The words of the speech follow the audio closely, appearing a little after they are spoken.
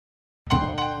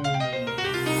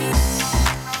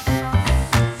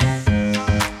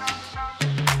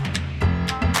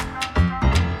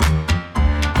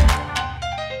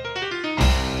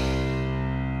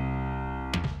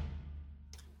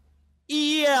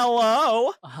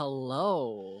Hello.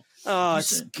 Hello. Oh,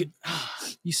 it's good.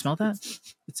 You smell that?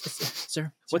 It's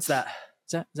sir. What's that?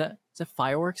 Is that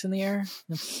fireworks in the air?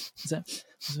 Is that?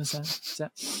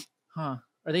 Huh?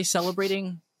 Are they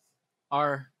celebrating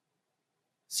our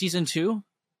season 2?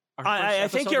 I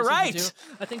think you're right.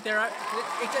 I think they're.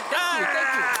 Thank you.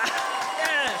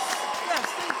 Yes,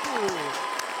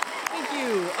 thank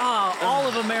you. All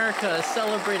of America is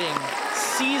celebrating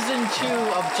season 2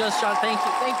 of Just Shot. Thank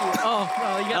you. Oh,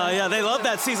 you gotta, yeah, they love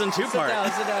that season 2 part.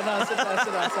 Sit down.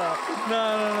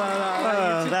 No.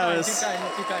 You're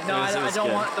too kind. No, I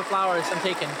don't want the flowers. I'm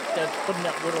taking. Put it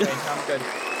away. No, I'm good.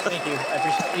 Thank you. I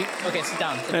appreciate you. Okay, sit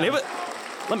down.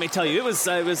 Let me tell you, it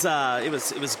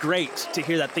was great to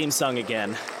hear that theme song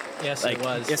again. Yes, it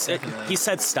was. He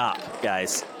said stop,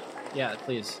 guys. Yeah,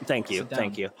 please. Thank you.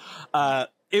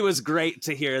 It was great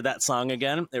to hear that song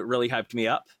again. It really hyped me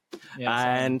up. Yeah,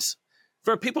 and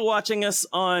for people watching us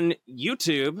on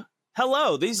YouTube,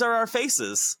 hello, these are our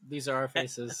faces.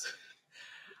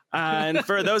 And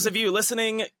for those of you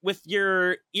listening with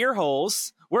your ear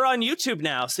holes, we're on YouTube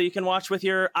now, so you can watch with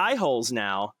your eye holes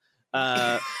now.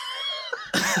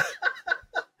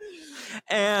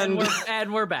 And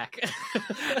we're back.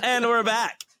 And we're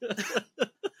back.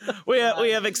 We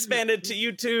have expanded to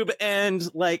YouTube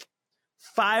and like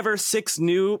 5 or 6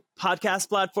 new podcast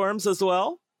platforms as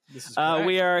well. This is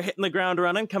we are hitting the ground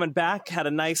running, coming back, had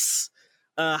a nice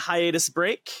hiatus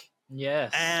break.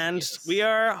 Yes. And we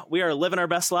are living our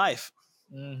best life.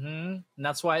 Mm-hmm. And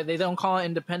that's why they don't call it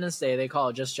Independence Day. They call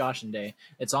it Just Joshin' Day.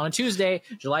 It's on a Tuesday,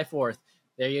 July 4th.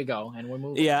 There you go. And we're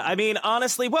moving. Yeah, I mean,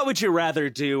 honestly, what would you rather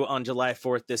do on July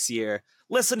 4th this year?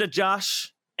 Listen to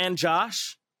Josh and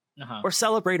Josh or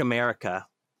celebrate America?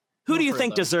 Who do you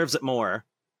think deserves it more?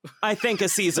 I think a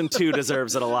season 2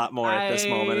 deserves it a lot more at this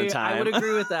moment in time. I would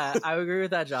agree with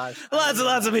that. Josh.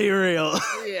 Let's be real.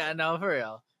 Yeah, no, for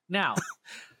real. Now,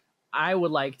 I would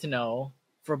like to know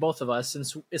for both of us,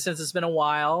 since it's been a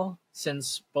while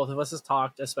since both of us has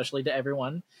talked, especially to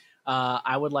everyone,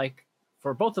 I would like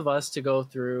for both of us to go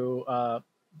through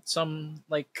some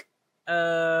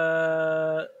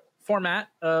format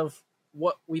of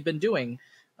what we've been doing,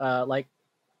 like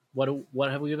what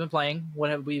have we been playing,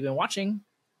 what have we been watching,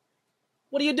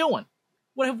 what are you doing,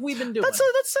 what have we been doing? That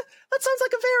sounds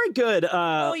like a very good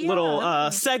little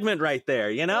segment right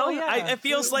there. You know, it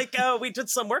feels like we did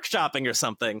some workshopping or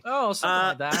something. Oh, something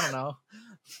like that. I don't know.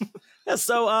 Yeah.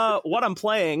 So what I'm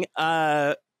playing,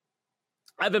 I've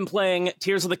been playing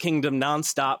Tears of the Kingdom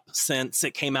nonstop since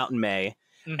it came out in May,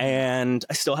 and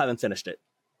I still haven't finished it.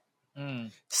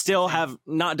 Still have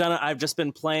not done it. I've just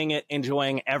been playing it,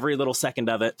 enjoying every little second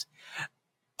of it.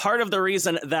 Part of the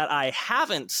reason that I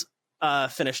haven't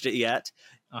finished it yet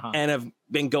and have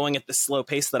been going at the slow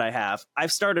pace that I have,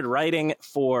 I've started writing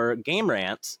for Game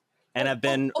Rant, and I've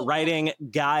been writing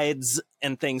guides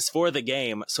and things for the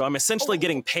game. So I'm essentially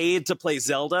getting paid to play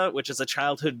Zelda, which is a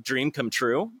childhood dream come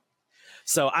true.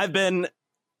 So I've been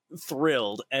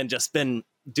thrilled and just been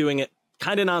doing it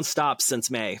kind of nonstop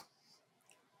since May.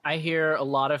 I hear a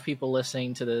lot of people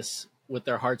listening to this with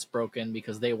their hearts broken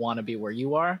because they want to be where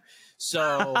you are.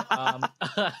 So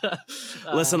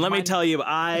listen, let me tell you,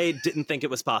 I didn't think it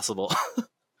was possible.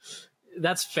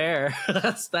 That's fair.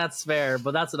 That's fair.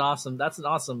 But that's an awesome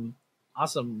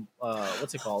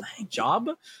what's it called? Job?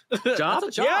 Job? That's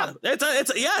a job.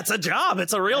 Yeah, it's a job.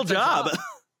 It's a real job.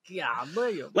 Yeah,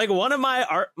 like one of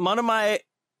my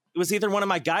it was either one of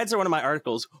my guides or one of my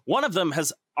articles. One of them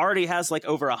already has like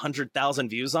over 100,000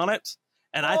 views on it,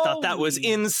 and I thought that was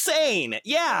insane.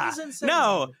 Yeah, insane.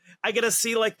 No, I get to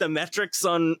see like the metrics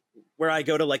on where I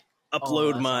go to like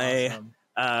upload my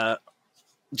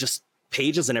just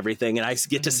pages and everything, and I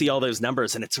get to see all those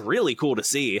numbers, and it's really cool to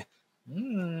see.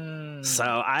 So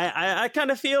I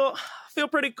kind of feel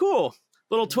pretty cool.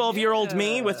 Little 12-year-old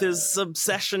me with his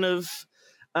obsession of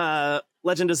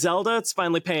Legend of Zelda, it's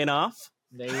finally paying off.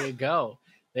 There you go.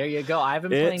 I've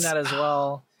been playing that as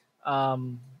well.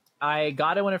 I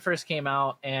got it when it first came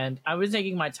out, and I was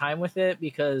taking my time with it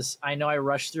because I know I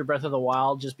rushed through Breath of the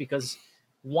Wild just because,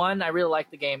 one, I really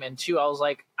liked the game, and two, I was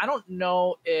like, I don't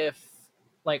know if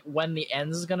like when the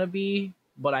end is gonna be,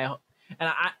 but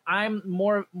I'm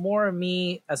more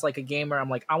me as like a gamer. I'm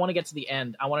like, I want to get to the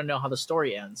end. I want to know how the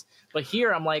story ends. But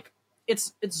here I'm like,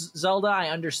 it's Zelda. I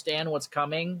understand what's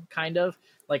coming, kind of.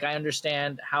 Like, I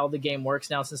understand how the game works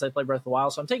now since I played Breath of the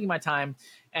Wild. So I'm taking my time.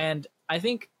 And I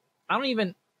think I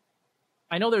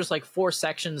know there's like 4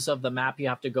 sections of the map you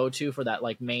have to go to for that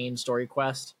like main story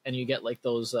quest. And you get like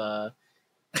those...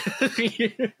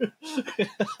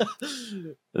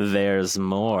 There's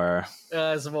more.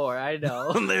 There's more, I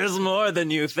know. There's more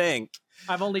than you think.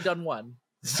 I've only done one.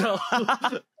 So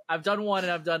I've done one,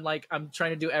 and I've done like I'm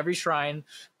trying to do every shrine,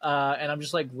 and I'm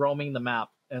just like roaming the map,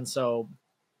 and so,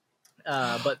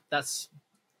 but that's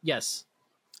yes.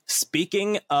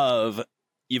 Speaking of,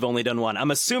 you've only done one.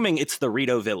 I'm assuming it's the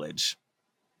Rito Village.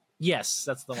 Yes,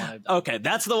 that's the one I've done. Okay,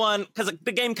 that's the one, because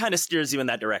the game kind of steers you in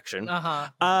that direction.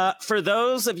 Uh-huh. For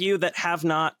those of you that have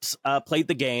not played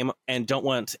the game and don't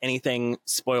want anything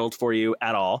spoiled for you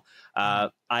at all,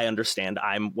 I understand.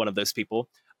 I'm one of those people.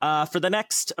 For the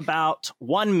next about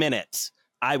 1 minute,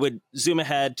 I would zoom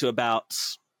ahead to about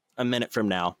a minute from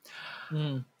now.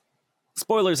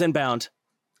 Spoilers inbound.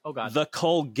 Oh, God. The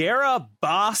Colgera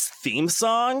boss theme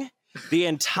song, the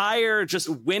entire just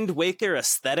Wind Waker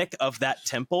aesthetic of that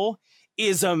temple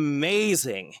is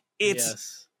amazing. It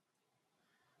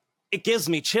gives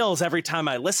me chills every time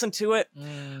I listen to it.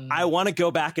 I want to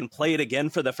go back and play it again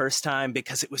for the first time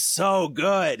because it was so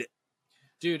good.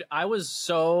 Dude, I was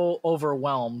so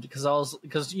overwhelmed because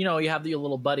you know, you have your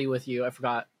little buddy with you. I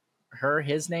forgot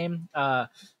his name.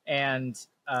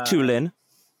 Tulin.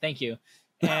 Thank you.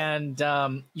 And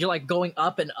you're like going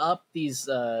up and up these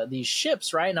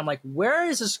ships, right? And I'm like, where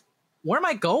am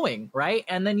I going, right?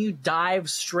 And then you dive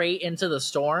straight into the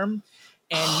storm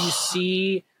and you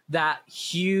see that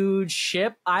huge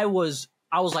ship. I was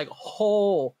like,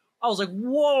 whoa,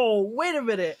 wait a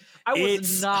minute. I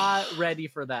was not ready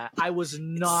for that. I was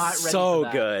not ready for that. So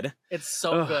good. It's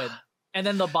so good. And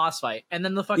then the boss fight. And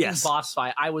then the fucking boss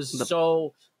fight. I was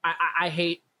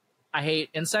I hate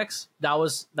insects. That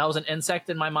was an insect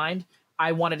in my mind.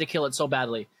 I wanted to kill it so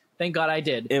badly. Thank God I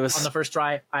did. It was on the first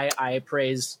try. I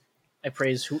praise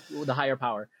the higher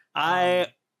power. I'll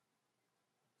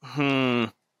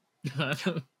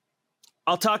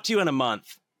talk to you in a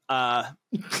month.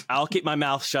 I'll keep my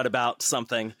mouth shut about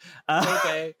something.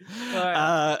 Okay. All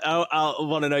right. I'll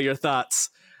want to know your thoughts.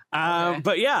 Okay.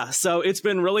 But yeah, so it's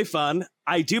been really fun.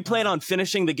 I do plan on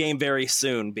finishing the game very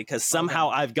soon because somehow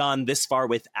I've gone this far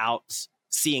without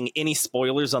seeing any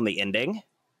spoilers on the ending.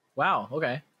 Wow.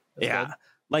 Okay. That's good.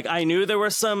 Like I knew there were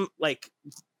some, like,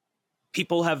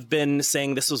 people have been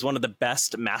saying this was one of the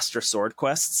best Master Sword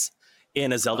quests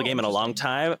in a Zelda game in a long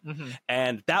time.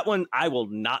 And that one, I will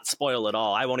not spoil at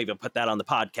all. I won't even put that on the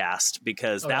podcast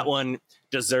because that one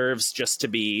deserves just to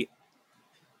be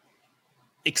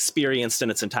experienced in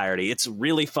its entirety. It's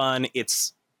really fun.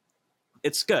 It's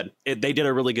good. They did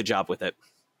a really good job with it.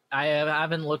 I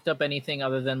haven't looked up anything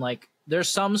other than like there's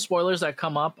some spoilers that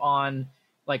come up on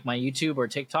like my YouTube or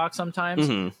TikTok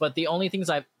sometimes, but the only things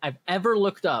I've ever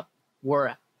looked up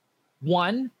were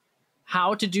 1,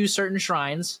 how to do certain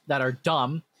shrines that are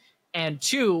dumb, and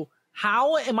 2,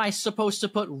 how am I supposed to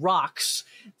put rocks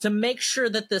to make sure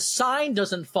that the sign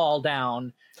doesn't fall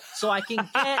down so I can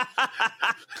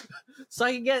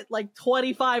get like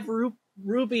 25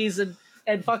 rupees and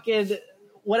fucking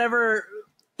whatever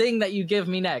thing that you give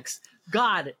me next.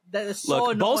 God, that is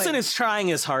so annoying. Bolson is trying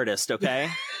his hardest, okay?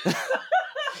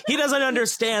 He doesn't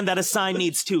understand that a sign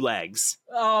needs 2 legs.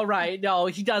 Oh, right. No,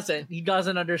 he doesn't. He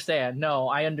doesn't understand. No,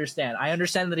 I understand. I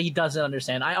understand that he doesn't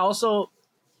understand. I also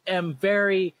am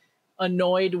very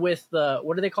annoyed with the,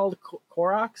 what are they called?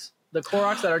 Koroks? The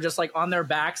Koroks that are just like on their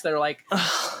backs that are like...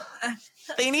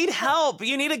 They need help.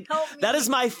 You need to... That is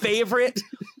my favorite...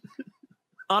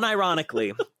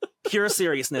 Unironically, pure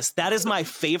seriousness, that is my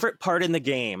favorite part in the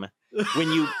game.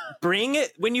 When you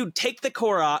take the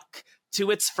Korok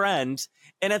to its friend,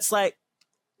 and it's like,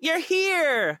 you're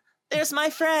here. There's my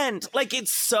friend. Like,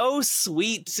 it's so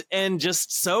sweet and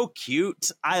just so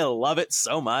cute. I love it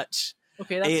so much.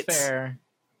 Okay, that's fair.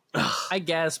 I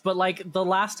guess, but like the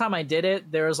last time I did it,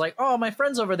 there was like, oh, my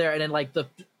friend's over there, and then like the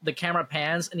camera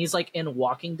pans, and he's like in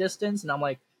walking distance, and I'm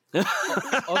like,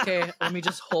 okay, let me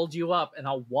just hold you up, and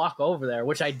I'll walk over there,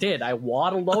 which I did. I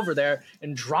waddled over there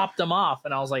and dropped him off,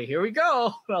 and I was like, here we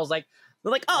go. And I was like,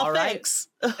 they're like, oh, all thanks.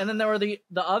 Right. And then there were the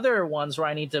other ones where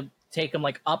I need to take him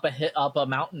like up a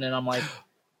mountain, and I'm like,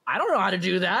 I don't know how to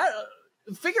do that.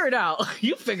 Figure it out.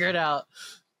 You figure it out.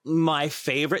 My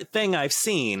favorite thing I've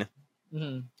seen.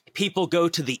 People go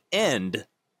to the end,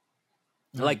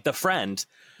 like the friend,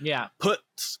 put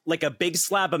like a big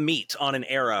slab of meat on an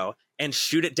arrow and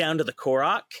shoot it down to the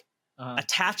Korok,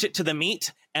 attach it to the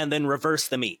meat, and then reverse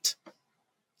the meat.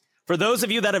 For those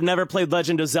of you that have never played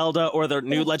Legend of Zelda or the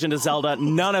new Legend of Zelda,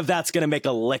 none of that's going to make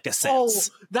a lick of sense.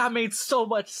 Oh, that made so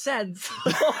much sense.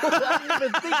 I didn't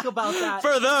even think about that.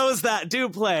 For those that do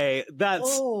play,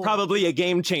 that's probably a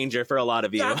game changer for a lot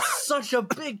of you. That's such a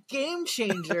big game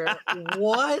changer.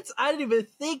 What? I didn't even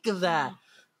think of that.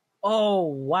 Oh,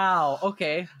 wow.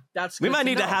 Okay. That's we good might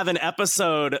need know. to have an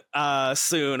episode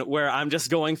soon where I'm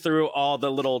just going through all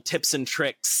the little tips and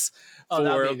tricks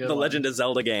for the Legend of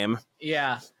Zelda game.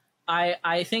 Yeah.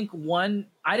 I think one,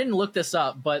 I didn't look this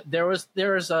up, but there was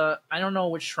a, I don't know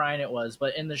which shrine it was,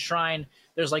 but in the shrine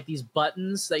there's like these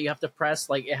buttons that you have to press,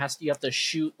 like you have to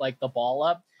shoot like the ball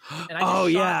up. And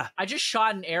I just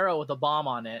shot an arrow with a bomb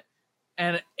on it,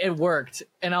 and it worked.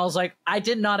 And I was like, I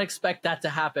did not expect that to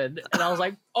happen. And I was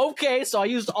like, okay, so I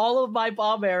used all of my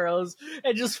bomb arrows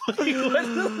and just I've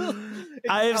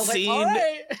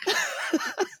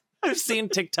seen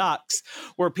TikToks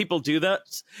where people do that.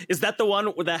 Is that the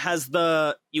one that has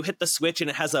you hit the switch and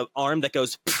it has an arm that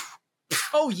goes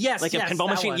oh yes, like a pinball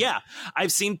machine? One. Yeah.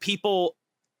 I've seen people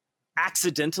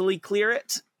accidentally clear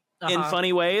it in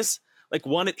funny ways. Like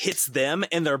one, it hits them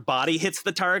and their body hits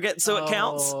the target, so it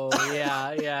counts. Oh,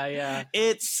 yeah.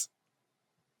 It's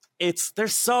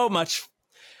there's so many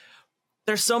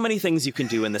things you can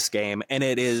do in this game, and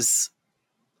it is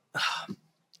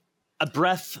a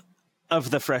breath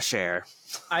of the fresh air.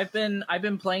 I've been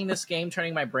playing this game,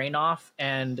 turning my brain off,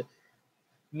 and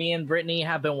me and Brittany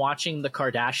have been watching The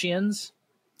Kardashians,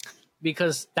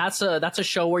 because that's a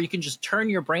show where you can just turn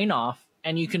your brain off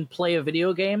and you can play a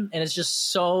video game, and it's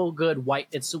just so good.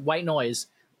 It's white noise,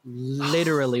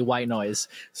 literally white noise.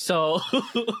 So,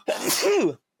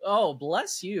 oh,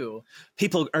 bless you.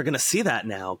 People are gonna see that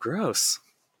now. Gross.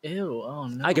 Ew. Oh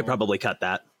no. I could probably cut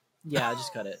that. Yeah,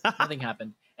 just cut it. Nothing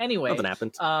happened. Anyway, nothing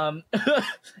happened.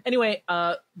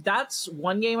 That's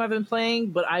one game I've been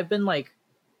playing, but I've been like,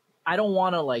 I don't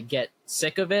want to like get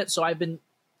sick of it, so I've been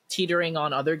teetering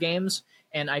on other games,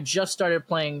 and I just started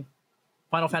playing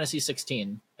Final Fantasy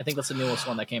 16. I think that's the newest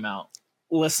one that came out.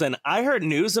 Listen, I heard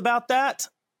news about that.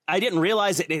 I didn't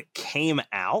realize it came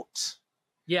out.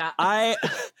 Yeah. I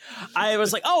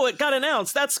was like, oh, it got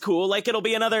announced. That's cool. Like, it'll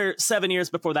be another 7 years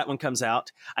before that one comes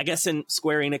out. I guess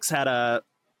Square Enix had a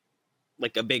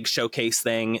big showcase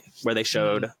thing where they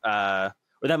showed, or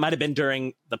that might have been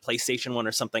during the PlayStation one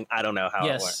or something. I don't know how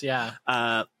it worked. Yeah.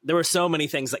 There were so many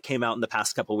things that came out in the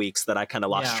past couple weeks that I kind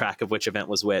of lost track of which event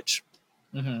was which.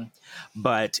 Mm-hmm.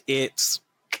 But it's,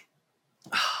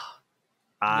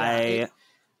 Have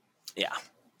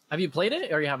you played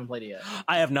it, or you haven't played it yet?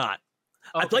 I have not.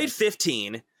 Okay. I played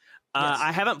 15. Yes.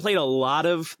 I haven't played a lot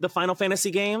of the Final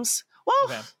Fantasy games. Well,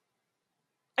 okay.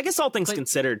 I guess all things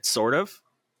considered, sort of.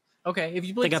 Okay, if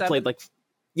you played, I've played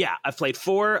I've played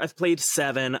 4. I've played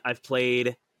 7. I've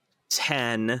played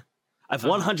 10. I've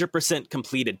 100%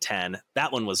 completed 10.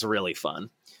 That one was really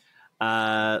fun.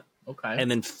 Okay. And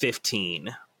then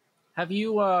 15. Have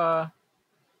you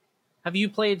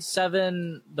played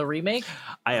 7, the remake?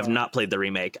 I have not played the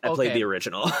remake. I played the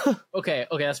original. Okay,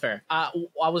 that's fair. I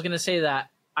was going to say that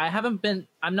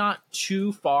I'm not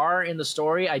too far in the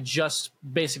story. I just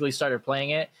basically started playing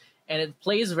it, and it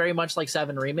plays very much like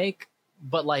 7 remake,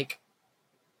 but like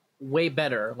way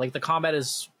better. Like the combat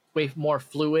is way more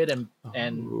fluid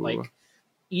and like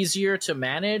easier to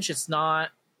manage. It's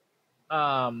not,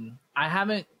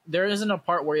 there isn't a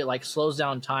part where it like slows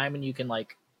down time and you can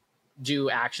like do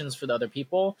actions for the other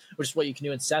people, which is what you can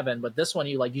do in 7. But this one,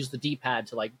 you like use the D-pad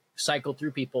to like cycle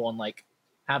through people and like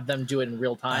have them do it in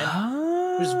real time.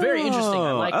 It was very interesting.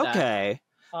 I like that. Okay,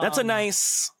 that's a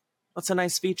nice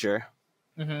feature.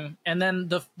 Mm-hmm. And then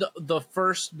the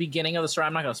first beginning of the story,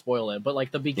 I'm not going to spoil it, but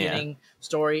like the beginning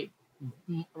story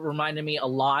reminded me a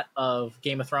lot of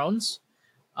Game of Thrones.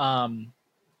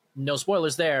 No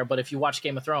spoilers there, but if you watch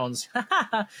Game of Thrones,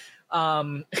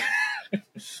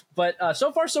 but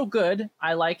so far so good.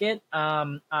 I like it.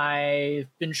 I've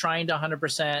been trying to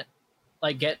 100%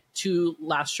 like get 2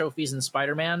 last trophies in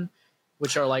Spider-Man,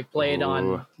 which are like played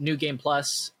on New Game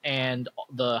Plus and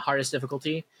the hardest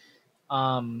difficulty.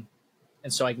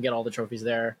 And so I can get all the trophies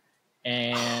there.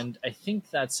 And I think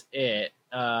that's it.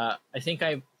 I think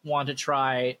I want to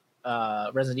try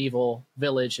Resident Evil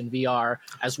Village in VR,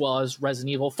 as well as Resident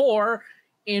Evil 4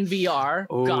 in VR.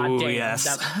 God damn,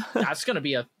 yes. that's going to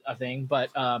be a thing.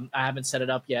 But I haven't set it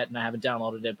up yet, and I haven't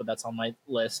downloaded it, but that's on my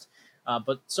list.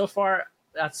 But so far,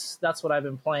 that's what I've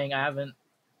been playing. I haven't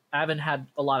had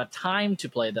a lot of time to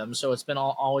play them, so it's been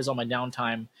always on my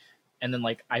downtime, and then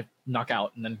like I knock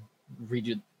out and then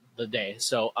redo the day.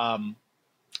 So, but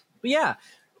yeah,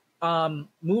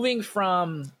 moving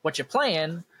from what you're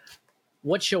playing,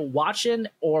 what you're watching,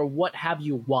 or what have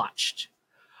you watched?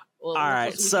 Well, all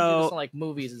right, so like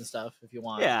movies and stuff, if you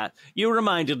want. Yeah, you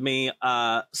reminded me,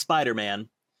 Spider-Man,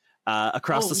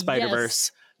 Across the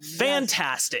Spider-Verse,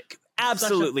 fantastic,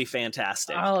 absolutely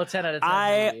fantastic. 10 out of 10.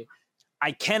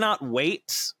 I cannot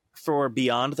wait for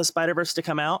Beyond the Spider-Verse to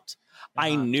come out.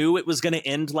 I knew it was going to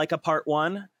end like a part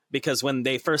 1, because when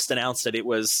they first announced it, it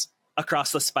was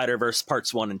Across the Spider-Verse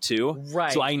parts 1 and 2.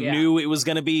 Right. So I knew it was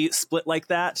going to be split like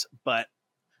that, but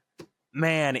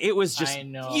man, it was just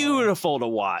beautiful to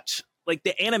watch. Like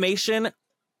the animation,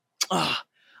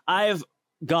 I've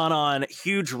gone on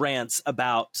huge rants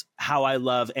about how I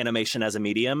love animation as a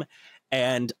medium,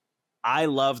 and I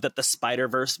love that the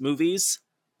Spider-Verse movies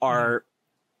are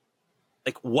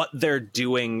like what they're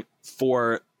doing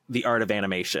for the art of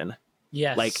animation.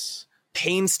 Yes. Like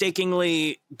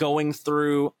painstakingly going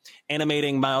through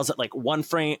animating Miles at like 1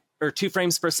 frame or 2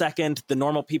 frames per second, the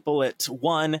normal people at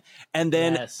 1, and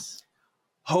then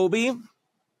Hobie,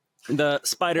 the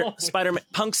Spider-Man,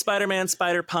 Punk Spider-Man,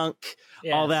 Spider-Punk,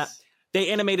 all that. They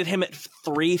animated him at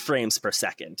 3 frames per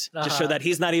second to show that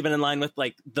he's not even in line with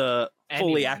like the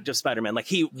fully active Spider-Man. Like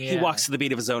he walks to the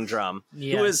beat of his own drum.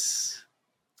 Who is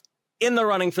in the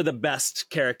running for the best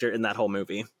character in that whole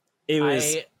movie. It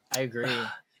was, I agree.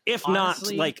 If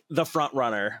honestly, not like the front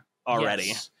runner already.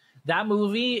 Yes. That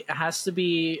movie has to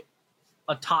be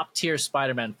a top tier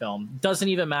Spider-Man film. Doesn't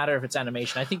even matter if it's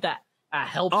animation. I think that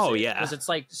helps. Oh yeah, because it's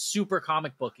like super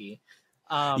comic booky.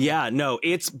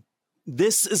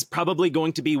 This is probably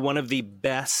going to be one of the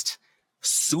best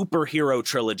superhero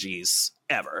trilogies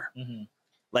ever.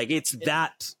 Like it's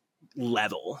that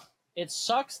level. It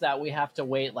sucks that we have to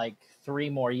wait like 3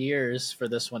 more years for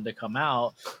this one to come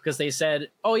out, because they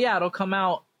said, oh yeah, it'll come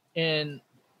out in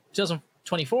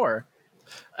 2024.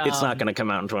 It's not going to come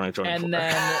out in 2024. And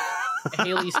then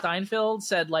Haley Steinfeld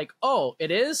said like, oh, it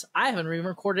is? I haven't even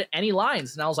recorded any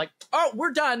lines. And I was like, oh,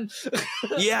 we're done.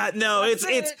 Yeah, no,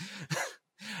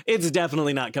 it's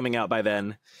definitely not coming out by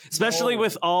then, especially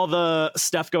with all the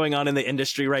stuff going on in the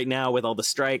industry right now with all the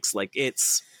strikes. Like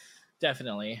it's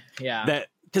definitely, yeah, that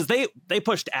because they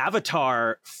pushed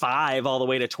Avatar 5 all the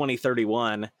way to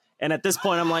 2031, and at this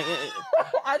point I'm like,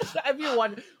 I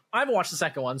haven't watched the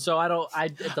second one, so I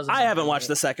haven't watched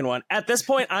the second one. At this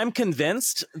point, I'm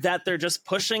convinced that they're just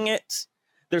pushing it.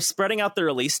 They're spreading out the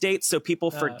release date so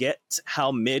people forget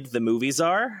how mid the movies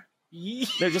are.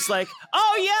 They're just like,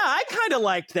 oh yeah, I kind of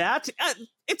liked that.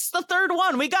 It's the third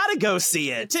one. We got to go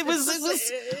see it. It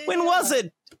was when was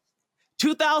it?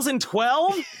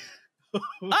 2012?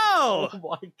 Oh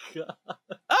my God.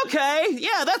 Okay.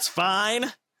 Yeah, that's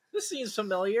fine. This seems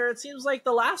familiar. It seems like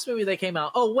the last movie that came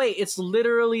out. Oh wait, it's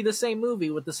literally the same movie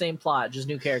with the same plot, just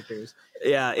new characters.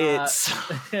 Yeah, it's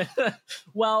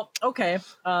well, okay.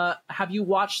 Have you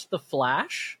watched The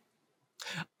Flash?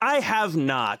 I have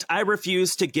not. I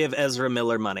refuse to give Ezra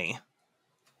Miller money.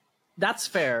 That's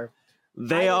fair.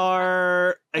 They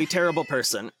are a terrible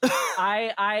person.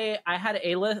 I had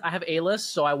A-list. I have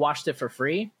A-list, so I watched it for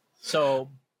free. So,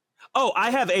 I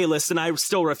have A-list, and I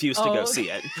still refuse to go see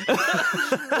it.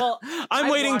 Well, I'm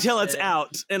waiting till it's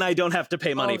out, and I don't have to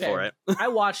pay money for it. I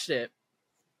watched it,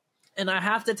 and I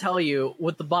have to tell you,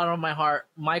 with the bottom of my heart,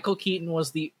 Michael Keaton was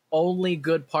the only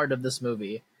good part of this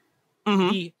movie.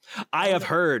 I have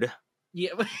heard.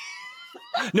 Yeah.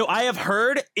 No, I have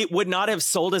heard it would not have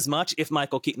sold as much if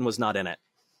Michael Keaton was not in it.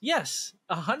 Yes,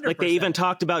 100%. Like they even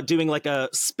talked about doing like a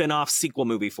spin-off sequel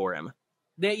movie for him.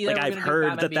 Like I've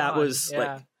heard that was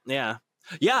like, yeah.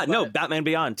 No, Batman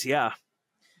Beyond, yeah.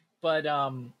 But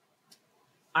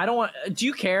I don't want. Do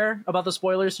you care about the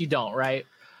spoilers? You don't, right?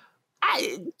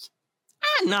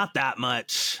 Not that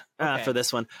much for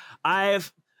this one.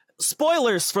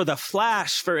 Spoilers for The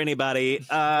Flash for anybody.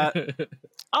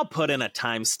 I'll put in a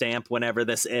timestamp whenever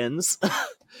this ends.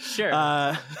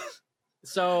 Sure.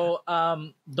 So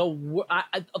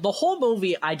the whole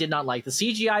movie I did not like. The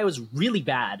CGI was really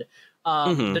bad.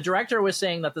 The director was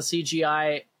saying that the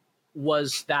CGI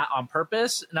was that on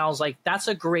purpose, and I was like, that's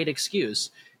a great excuse.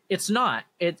 It's not.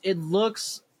 It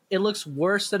looks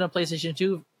worse than a PlayStation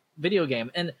 2 video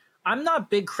game. And I'm not a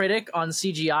big critic on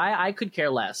CGI. I could care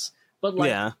less. But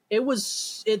like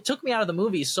it took me out of the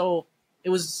movie, so it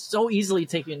was so easily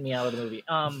taking me out of the movie.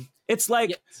 It's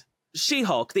like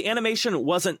She-Hulk. The animation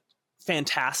wasn't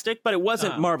fantastic, but it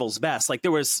wasn't Marvel's best. Like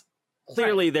there was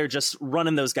clearly they're just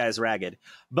running those guys ragged,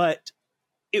 but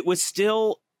it was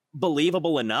still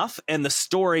believable enough, and the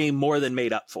story more than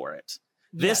made up for it.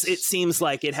 This it seems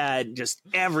like it had just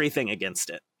everything against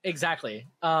it. Exactly.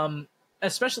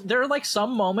 Especially there are like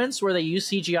some moments where they use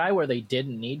CGI where they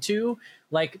didn't need to.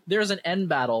 Like there's an end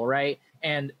battle, right?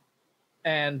 And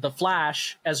the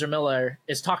Flash, Ezra Miller,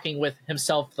 is talking with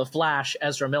himself, the Flash,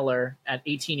 Ezra Miller, at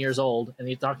 18 years old, and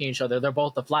they're talking to each other. They're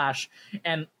both the Flash,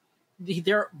 and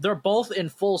they're both in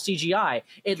full CGI.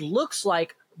 It looks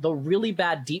like the really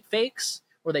bad deep fakes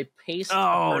where they paste.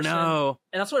 Oh no!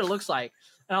 And that's what it looks like.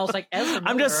 And I was like, Ezra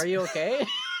Miller, are you okay?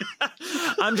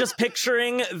 I'm just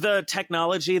picturing the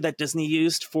technology that Disney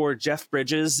used for Jeff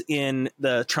Bridges in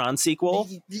the Tron sequel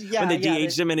when they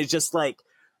de-aged him, and it's just like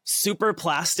super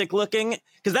plastic looking,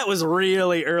 because that was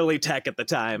really early tech at the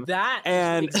time. That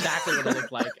is exactly what it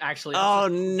looked like, actually.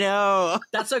 No.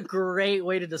 That's a great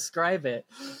way to describe it.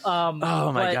 Oh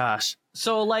my gosh.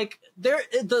 So like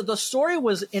the story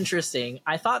was interesting.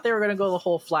 I thought they were going to go the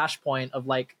whole Flashpoint of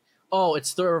like, oh,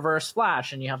 it's the Reverse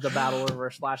Flash and you have the battle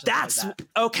Reverse Flash. That's like that.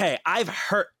 Okay.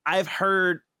 I've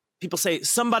heard people say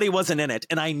somebody wasn't in it,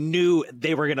 and I knew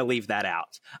they were going to leave that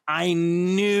out. I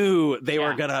knew they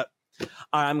were going to.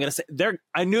 I'm going to say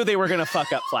I knew they were going to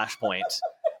fuck up Flashpoint.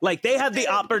 Like, they had the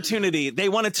opportunity. They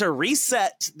wanted to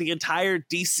reset the entire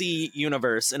DC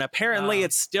universe, and apparently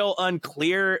it's still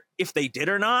unclear if they did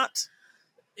or not.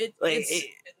 They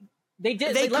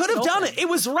did. They could have done it. It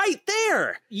was right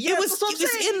there. Yes, it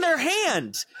was in their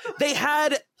hand. They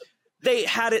had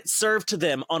it served to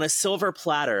them on a silver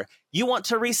platter. You want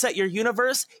to reset your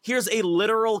universe? Here's a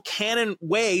literal canon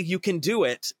way you can do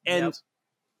it. And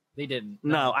they didn't.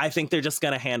 No, I think they're just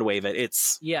going to hand wave it.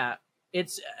 They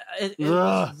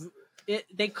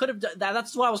could have done that.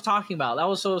 That's what I was talking about. That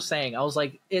was what I was saying. I was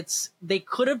like, they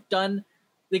could have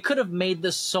made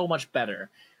this so much better.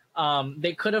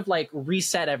 They could have like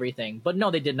reset everything, but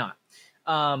no, they did not.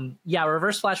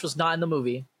 Reverse Flash was not in the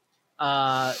movie.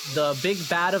 The big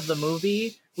bad of the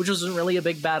movie, which wasn't really a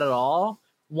big bad at all.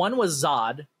 One was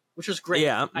Zod, which was great.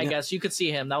 I guess you could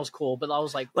see him. That was cool. But that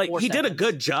was like he did a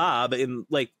good job in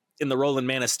the role in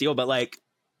Man of Steel, but like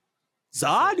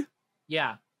Zod?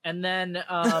 Yeah. And then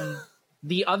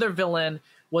the other villain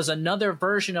was another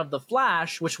version of the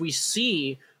Flash, which we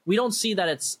don't see that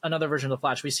it's another version of the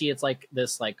Flash. We see it's like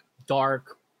this like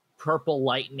dark purple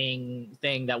lightning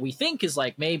thing that we think is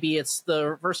like maybe it's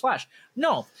the Reverse Flash.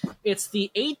 No, it's the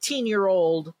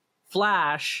 18-year-old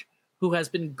Flash who has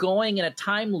been going in a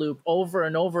time loop over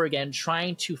and over again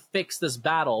trying to fix this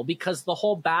battle, because the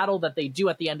whole battle that they do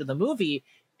at the end of the movie,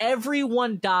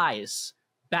 everyone dies.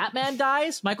 Batman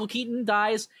dies, Michael Keaton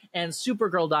dies, and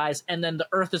Supergirl dies, and then the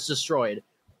Earth is destroyed.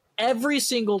 Every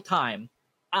single time.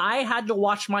 I had to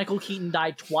watch Michael Keaton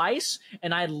die twice,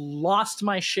 and I lost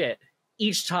my shit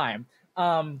each time.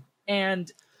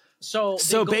 And so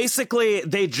basically,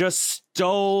 they just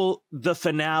stole the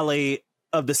finale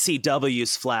of the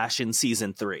CW's Flash in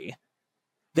season 3.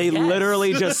 They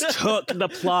literally just took the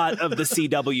plot of the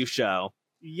CW show.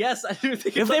 Yes, I do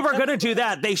think if they were going to do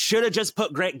that, they should have just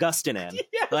put Grant Gustin in.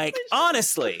 Yes,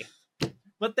 honestly.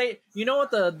 But you know what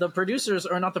the producers,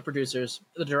 or not the producers,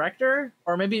 the director,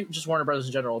 or maybe just Warner Brothers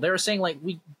in general, they were saying like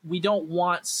we don't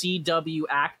want CW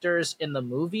actors in the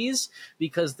movies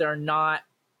because they're not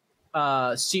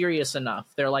serious enough.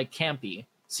 They're like campy.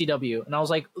 CW. And I was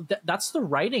like, that's the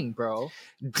writing, bro.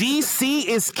 DC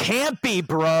is campy,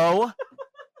 bro.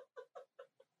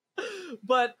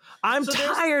 But I'm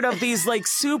tired of these like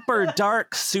super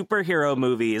dark superhero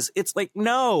movies. It's like,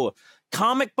 no.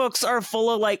 Comic books are full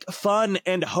of like fun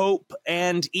and hope,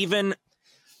 and even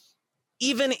in,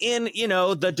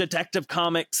 the detective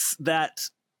comics that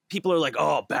people are like,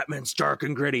 oh, Batman's dark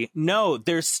and gritty. No,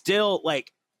 there's still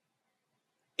like,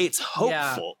 it's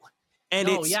hopeful and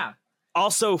it's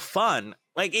also fun.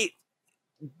 Like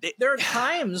there are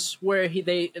times where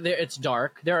it's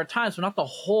dark. There are times when not the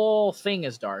whole thing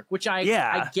is dark, which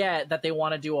I get that they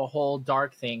want to do a whole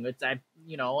dark thing.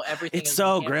 Everything. It's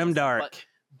so grimdark.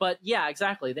 But yeah,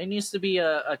 exactly. There needs to be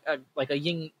a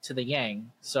yin to the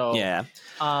yang. So yeah.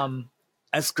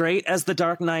 As great as the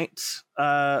Dark Knight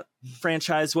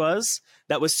franchise was,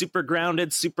 that was super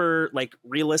grounded, super like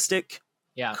realistic.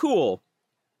 Yeah. Cool.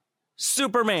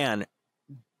 Superman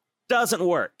doesn't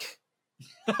work.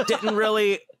 Didn't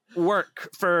really work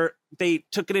they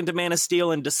took it into Man of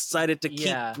Steel and decided to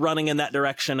keep running in that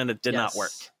direction, and it did not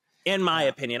work. In my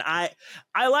opinion.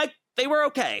 They were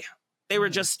okay. They were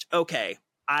just okay.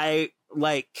 I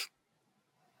like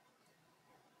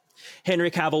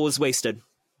Henry Cavill was wasted.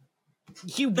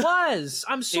 He was.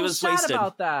 I'm so sad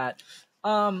about that.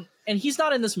 And he's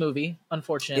not in this movie,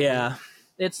 unfortunately. Yeah.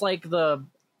 It's like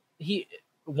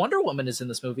Wonder Woman is in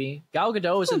this movie. Gal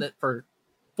Gadot is in it for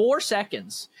 4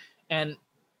 seconds, and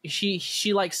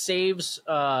she like saves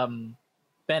Ben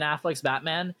Affleck's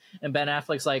Batman, and Ben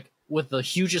Affleck's like with the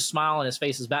hugest smile on his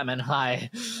face is Batman. Hi.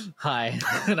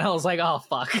 And I was like, oh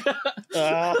fuck.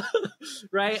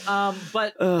 Right.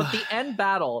 But the end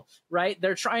battle, right?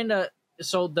 They're trying to.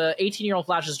 So the 18-year-old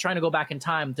Flash is trying to go back in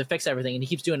time to fix everything, and he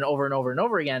keeps doing it over and over and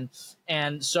over again.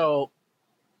 And so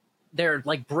they're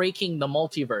like breaking the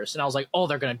multiverse, and I was like, oh,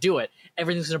 they're gonna do it.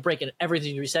 Everything's gonna break and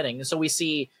everything's resetting. And so we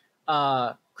see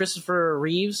Christopher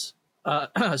Reeves,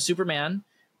 Superman,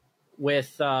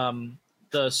 with the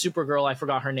Supergirl. I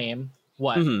forgot her name.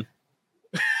 What?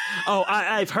 Mm-hmm. Oh,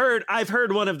 I've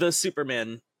heard one of the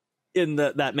Supermen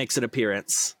that makes an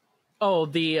appearance. Oh,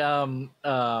 the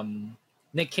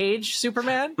Nick Cage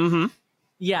Superman? Mm-hmm.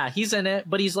 Yeah, he's in it,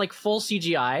 but he's like full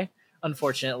CGI,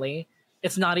 unfortunately.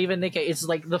 It's not even Nick Cage. It's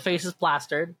like the face is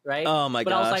plastered, right? Oh my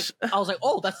gosh. I was like,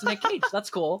 oh, that's Nick Cage. That's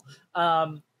cool.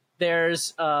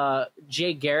 There's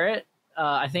Jay Garrett.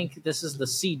 I think this is the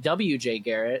CW Jay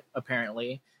Garrett,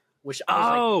 apparently, which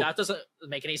I was like, that doesn't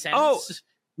make any sense. Oh,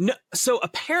 no. So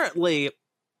apparently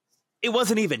it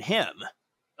wasn't even him.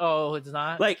 Oh, it's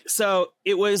not? Like, so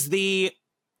it was the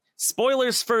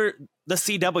spoilers for the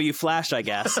CW Flash, I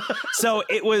guess. So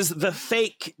it was the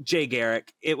fake Jay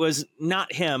Garrick. It was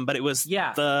not him, but it was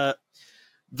the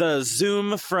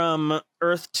Zoom from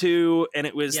Earth 2, and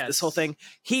it was this whole thing.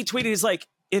 He tweeted, he's like,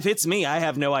 if it's me, I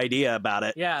have no idea about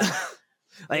it. Yeah.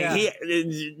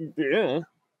 I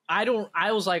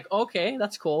was like, okay,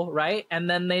 that's cool, right? And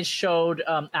then they showed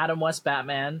Adam West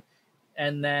Batman,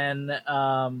 and then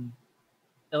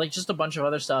like just a bunch of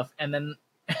other stuff, and then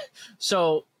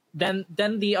so then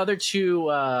the other two,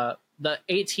 the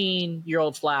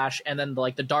 18-year-old Flash, and then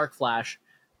the Dark Flash.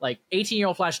 Like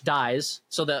 18-year-old Flash dies,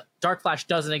 so the Dark Flash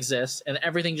doesn't exist, and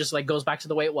everything just like goes back to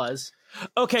the way it was.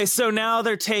 Okay, so now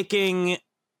they're taking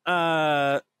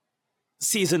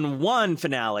season 1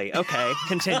 finale. Okay,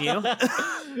 continue.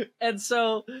 And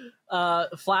so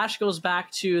Flash goes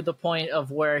back to the point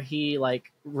of where he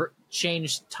like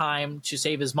changed time to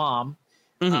save his mom.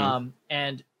 Mm-hmm.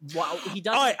 And while he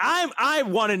does, I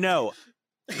want to know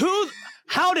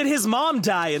how did his mom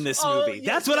die in this movie?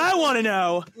 Yeah, that's what I want to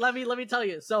know. Let me tell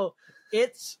you. So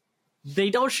they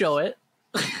don't show it.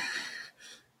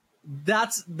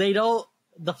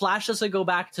 The Flash doesn't go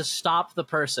back to stop the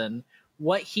person.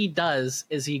 What he does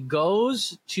is he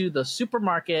goes to the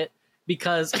supermarket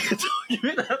because give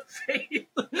me that face.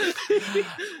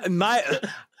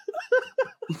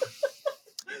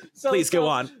 Please go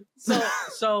on.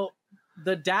 So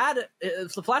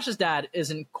the Flash's dad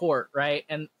is in court, right?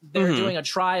 And they're doing a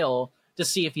trial to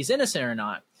see if he's innocent or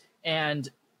not. And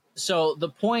so the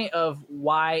point of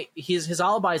why his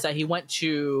alibi is that he went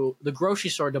to the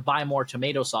grocery store to buy more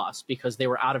tomato sauce because they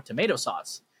were out of tomato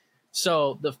sauce.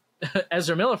 So the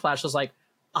Ezra Miller Flash was like,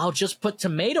 I'll just put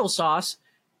tomato sauce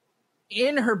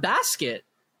in her basket.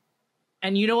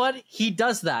 And you know what? He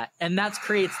does that. And that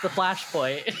creates the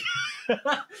Flashpoint.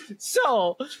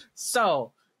 So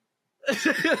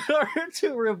in order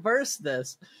to reverse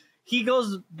this, he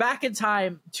goes back in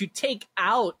time to take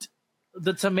out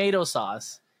the tomato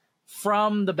sauce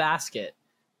from the basket,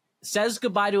 says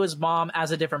goodbye to his mom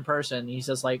as a different person. He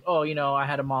says like, oh, I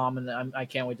had a mom and I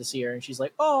can't wait to see her. And she's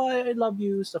like, oh, I love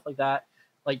you, stuff like that.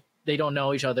 Like they don't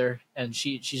know each other and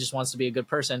she just wants to be a good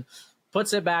person.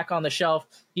 Puts it back on the shelf.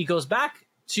 He goes back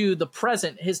to the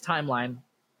present, his timeline,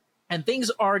 and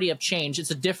things already have changed.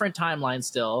 It's a different timeline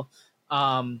still.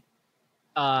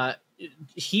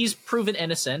 He's proven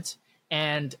innocent,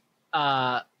 and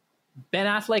Ben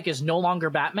Affleck is no longer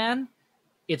Batman.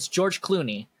 It's George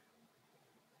Clooney.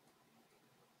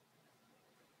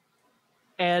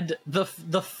 And the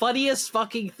funniest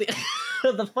fucking thing,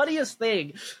 the funniest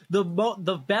thing,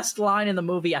 the best line in the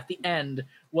movie at the end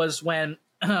was when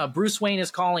Bruce Wayne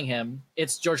is calling him.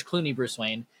 It's George Clooney, Bruce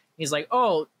Wayne. He's like,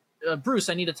 oh, Bruce,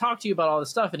 I need to talk to you about all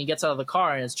this stuff. And he gets out of the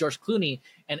car and it's George Clooney,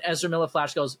 and Ezra Miller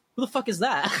Flash goes, who the fuck is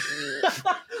that?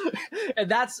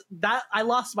 And that I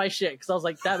lost my shit because I was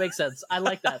like, that makes sense. I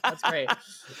like that. That's great.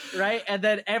 Right. And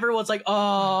then everyone's like,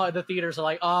 oh, and the theaters are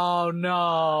like, oh,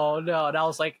 no. And I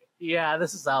was like, yeah,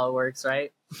 this is how it works.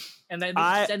 Right. And then they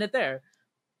just end it there.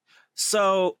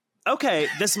 So, okay,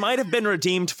 this might have been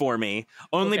redeemed for me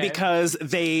only because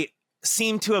they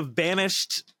seem to have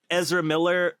banished Ezra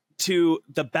Miller to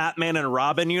the Batman and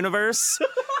Robin universe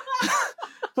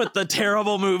with the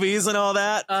terrible movies and all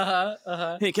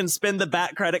that. He can spend the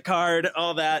Bat credit card,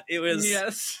 all that. It was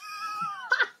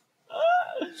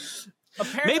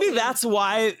maybe that's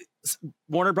why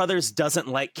Warner Brothers doesn't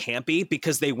like campy,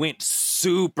 because they went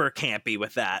super campy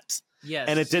with that. Yes,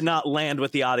 and it did not land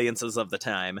with the audiences of the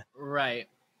time. Right?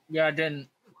 Yeah, it didn't.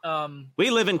 We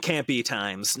live in campy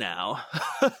times now.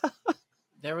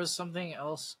 There was something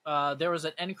else. There was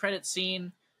an end credit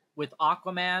scene with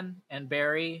Aquaman and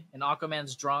Barry, and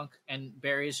Aquaman's drunk, and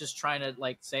Barry's just trying to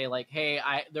like say like, "Hey,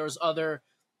 there was other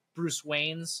Bruce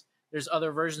Waynes. There's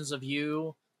other versions of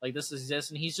you. Like this is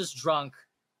this," and he's just drunk.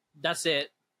 That's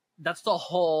it. That's the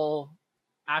whole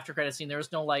after credit scene. There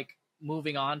was no like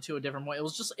moving on to a different point.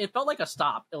 It felt like a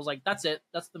stop. It was like, that's it.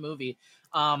 That's the movie.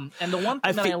 And the one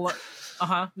thing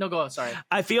no, go on. Sorry.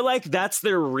 I feel like that's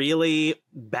the really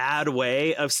bad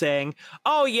way of saying,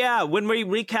 oh yeah, when we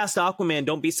recast Aquaman,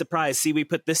 don't be surprised. See, we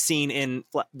put this scene in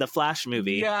the Flash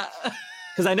movie. Yeah.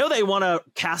 because I know they want to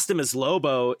cast him as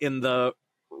Lobo in the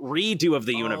redo of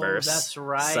the universe. That's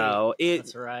right. So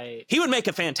that's right. He would make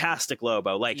a fantastic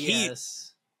Lobo. Like he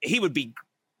would be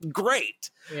great.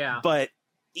 Yeah. But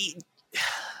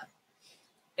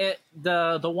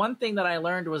the one thing that I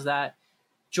learned was that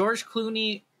George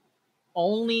Clooney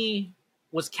only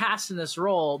was cast in this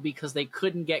role because they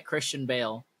couldn't get Christian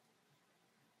Bale.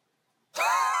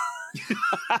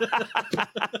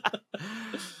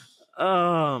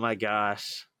 Oh my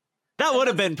gosh. That would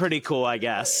have been pretty cool, I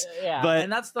guess. Yeah, but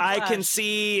and that's the I Flash. can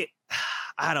see,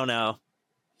 I don't know.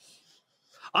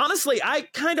 Honestly, I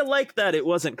kind of like that it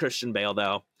wasn't Christian Bale,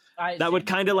 though. That would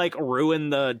kind of like ruin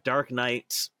the Dark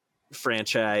Knight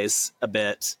franchise a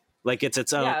bit. Like it's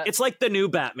its own. Yeah. It's like the new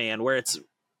Batman, where it's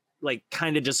like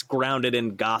kind of just grounded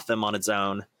in Gotham on its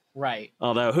own. Right.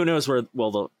 Although who knows where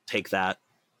they'll take that.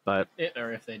 But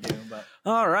or if they do. But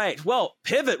all right. Well,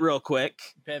 pivot real quick.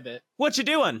 Pivot. What you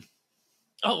doing?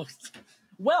 Oh,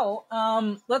 well,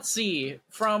 let's see.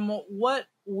 From what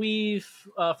we've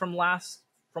from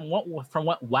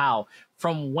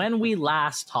when we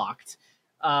last talked,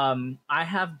 I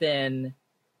have been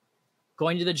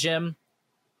going to the gym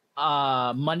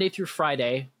Monday through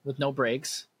Friday with no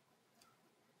breaks.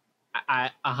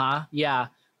 Yeah,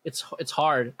 it's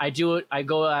hard. I do it. I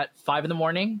go at 5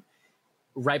 a.m.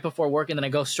 right before work, and then I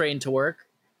go straight into work.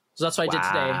 So that's what I did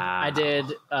today. I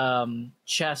did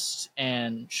chest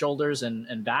and shoulders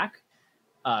and back.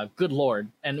 Good Lord.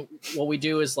 And what we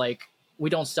do is like, we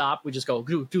don't stop. We just go,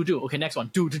 do. Okay, next one.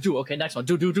 Do. Okay, next one.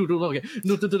 Do. Okay,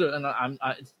 do. And I'm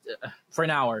for an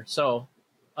hour. So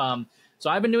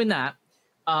I've been doing that.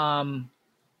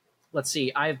 Let's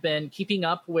see. I've been keeping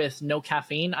up with no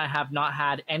caffeine. I have not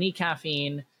had any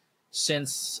caffeine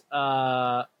since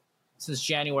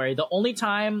January. The only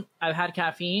time I've had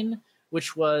caffeine,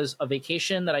 which was a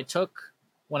vacation that I took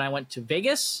when I went to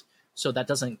Vegas. So that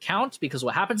doesn't count because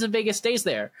what happens in Vegas stays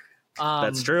there.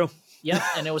 That's true. Yep.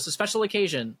 And it was a special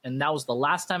occasion. And that was the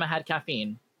last time I had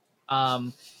caffeine.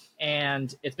 And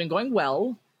it's been going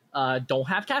well. Don't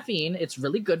have caffeine. It's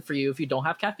really good for you. If you don't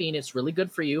have caffeine, it's really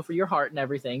good for you, for your heart and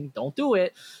everything. Don't do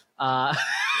it. Don't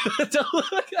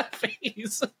look at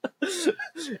face.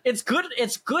 It's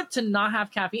good to not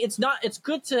have caffeine. It's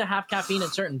good to have caffeine in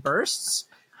certain bursts,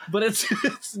 but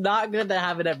it's not good to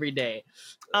have it every day.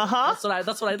 That's what I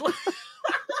that's what I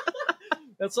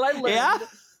learned. Yeah.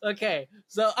 Okay,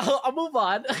 so I'll move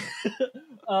on.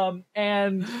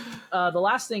 And the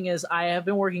last thing is I have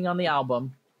been working on the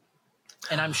album,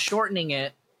 and I'm shortening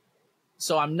it.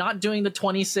 So I'm not doing the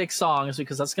 26 songs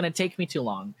because that's going to take me too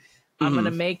long. I'm going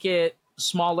to make it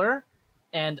smaller,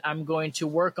 and I'm going to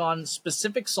work on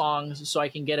specific songs so I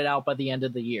can get it out by the end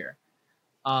of the year.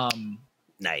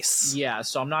 Nice. Yeah,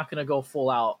 so I'm not going to go full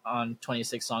out on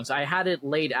 26 songs. I had it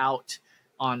laid out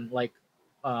on like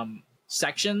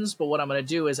sections, but what I'm going to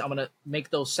do is I'm going to make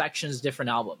those sections different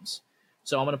albums.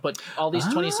 So I'm going to put all these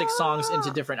 26 songs into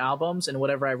different albums, and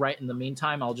whatever I write in the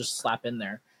meantime, I'll just slap in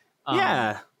there.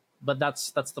 Yeah. But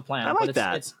that's the plan. I like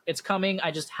that. It's coming.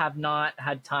 I just have not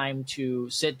had time to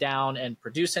sit down and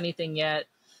produce anything yet.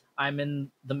 I'm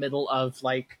in the middle of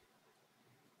like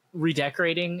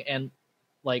redecorating and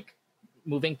like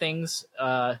moving things.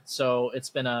 So it's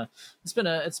been a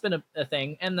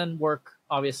thing, and then work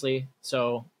obviously.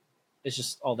 So it's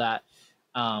just all that.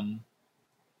 But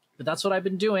that's what I've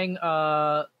been doing.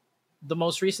 The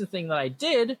most recent thing that I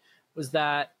did was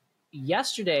that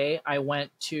yesterday I went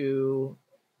to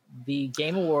the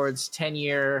Game Awards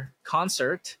 10-year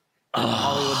concert in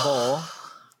Hollywood Bowl.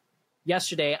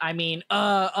 Yesterday, I mean,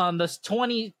 on the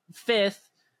 25th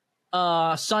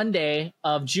Sunday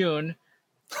of June.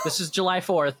 This is July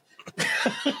 4th.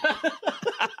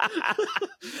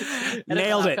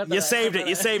 Nailed it. You saved it.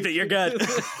 You saved it. You're good.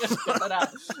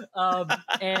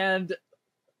 And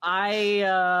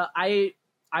I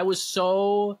was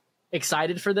so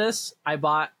excited for this.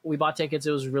 We bought tickets.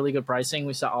 It was really good pricing.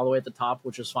 We sat all the way at the top,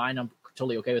 which was fine. I'm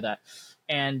totally okay with that.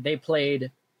 And they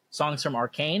played songs from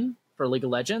Arcane for League of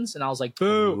Legends, and I was like, boo.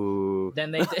 Ooh.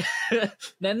 Then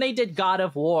they did God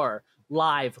of War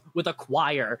live with a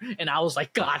choir, and I was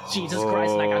like, God, Jesus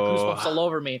Christ, and I got goosebumps all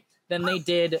over me. Then they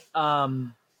did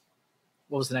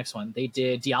what was the next one? They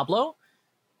did Diablo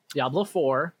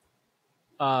 4.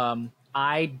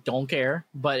 I don't care,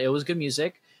 but it was good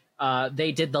music.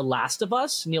 They did The Last of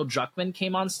Us. Neil Druckmann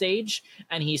came on stage,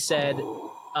 and he said,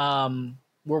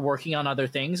 we're working on other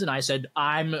things. And I said,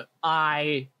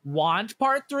 I want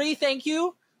part 3. Thank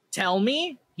you. Tell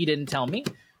me. He didn't tell me.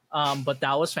 But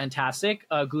that was fantastic.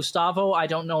 Gustavo, I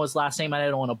don't know his last name. I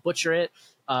don't want to butcher it.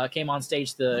 Came on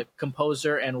stage, the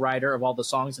composer and writer of all the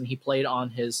songs, and he played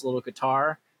on his little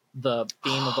guitar the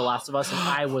theme of The Last of Us, and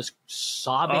I was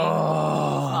sobbing.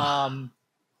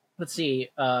 Let's see,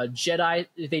 Jedi.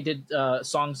 They did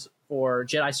songs for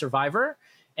Jedi Survivor,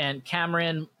 and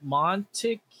Cameron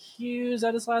Montague, is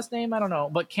that his last name? I don't know,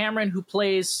 but Cameron, who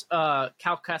plays Cal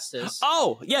Kestis.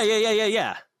 Oh,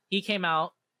 yeah. He came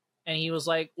out and he was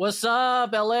like, "What's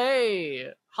up,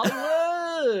 LA,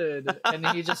 Hollywood?" And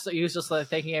he was just like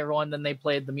thanking everyone. Then they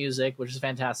played the music, which is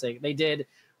fantastic. They did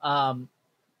Harry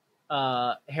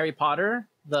Potter,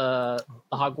 the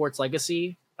Hogwarts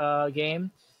Legacy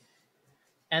game,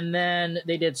 and then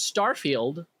they did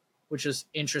Starfield, which is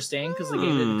interesting because the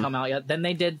game didn't come out yet. Then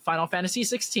they did Final Fantasy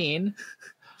 16.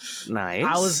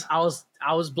 Nice. I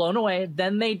was blown away.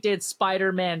 Then they did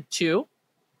Spider-Man 2.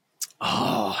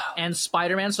 Oh. And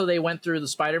Spider-Man, so they went through the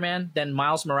Spider-Man, then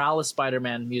Miles Morales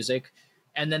Spider-Man music,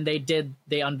 and then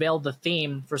they unveiled the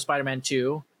theme for Spider-Man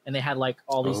 2, and they had like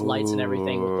all these lights and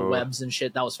everything with the webs and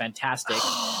shit. That was fantastic.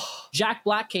 Jack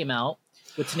Black came out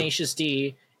with Tenacious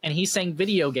D, and he sang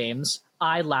video games.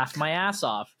 I laughed my ass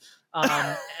off.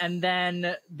 And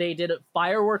then they did a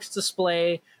fireworks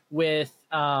display with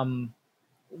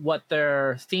what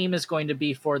their theme is going to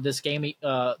be for this game,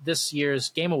 this year's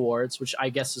Game Awards, which I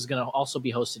guess is going to also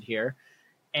be hosted here.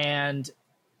 And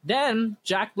then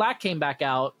Jack Black came back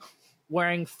out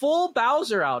wearing full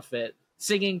Bowser outfit,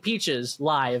 singing Peaches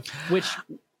live, which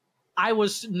I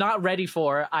was not ready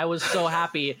for. I was so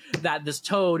happy that this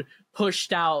Toad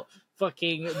pushed out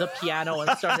fucking the piano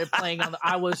and started playing on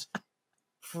I was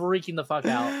freaking the fuck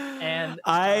out. And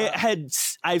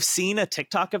I've seen a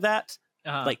TikTok of that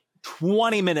like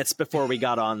 20 minutes before we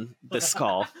got on this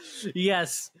call.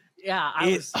 Yes. Yeah.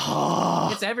 It's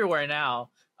everywhere now.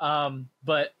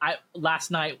 But last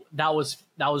night that was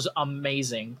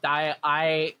amazing.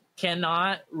 I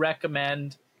cannot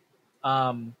recommend,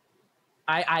 I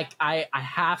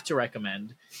have to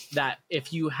recommend that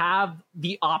if you have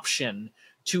the option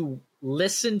to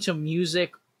listen to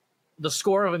music, the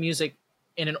score of a music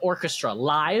in an orchestra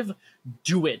live,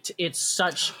 do it. It's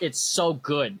so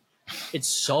good. It's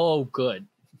so good.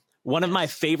 One of my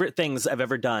favorite things I've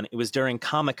ever done, it was during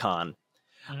Comic-Con.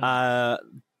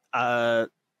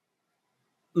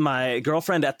 My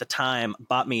girlfriend at the time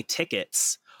bought me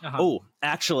tickets. Oh,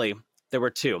 actually, there were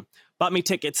two. Bought me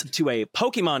tickets to a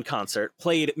Pokemon concert,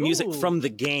 played music from the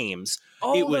games.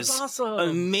 It was awesome.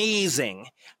 Amazing.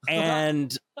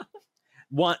 And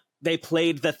they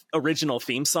played the original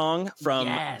theme song from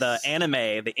the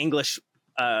anime, the English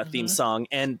theme song,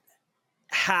 and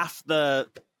half the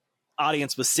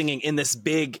audience was singing in this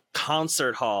big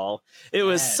concert hall. It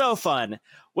was so fun.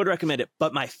 Would recommend it.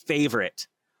 But my favorite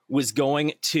was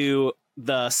going to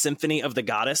the Symphony of the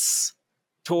Goddess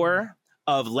tour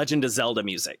of Legend of Zelda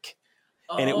music.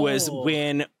 And it was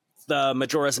when the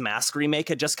Majora's Mask remake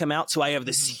had just come out. So I have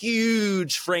this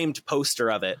huge framed poster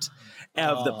of it,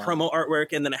 of the promo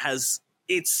artwork. And then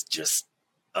it's just,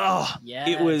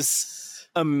 it was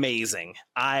amazing.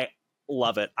 I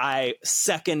love it. I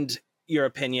second your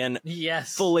opinion.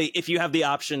 Yes. Fully. If you have the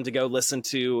option to go listen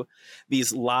to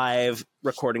these live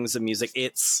recordings of music,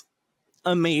 it's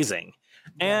amazing.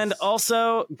 Yes. And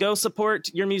also go support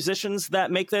your musicians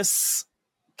that make this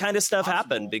kind of stuff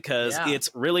happen, because it's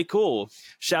really cool.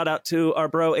 Shout out to our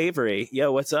bro Avery.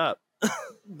 Yo, what's up?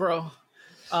 Bro.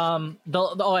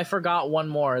 I forgot one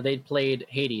more. They played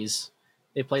Hades.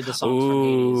 They played the songs from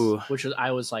Hades, which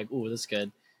I was like, ooh, that's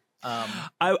good.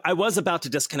 I was about to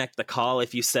disconnect the call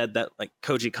if you said that like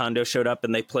Koji Kondo showed up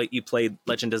and you played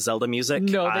Legend of Zelda music.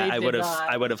 No, I would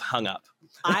have hung up.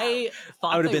 I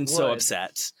thought I would have been so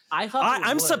upset.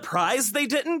 I'm surprised they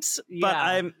didn't, but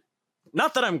I'm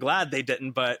not that I'm glad they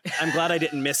didn't, but I'm glad I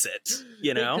didn't miss it.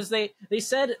 You know, because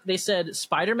they said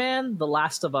Spider-Man, The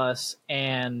Last of Us,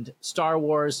 and Star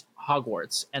Wars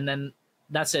Hogwarts, and then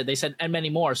that's it. They said, and many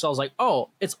more. So I was like, oh,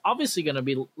 it's obviously going to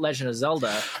be Legend of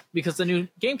Zelda because the new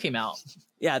game came out.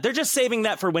 Yeah, they're just saving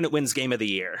that for when it wins Game of the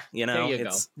Year. You know,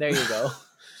 There you go.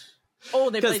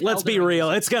 Oh, because let's be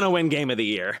real, it's going to win Game of the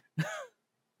Year.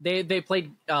 They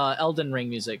played Elden Ring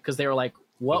music because they were like,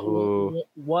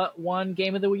 what won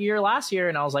Game of the Year last year?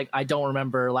 And I was like, I don't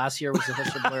remember. Last year was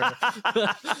such a blur.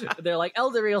 They're like,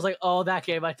 Elden Ring. I was like, oh, that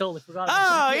game. I totally forgot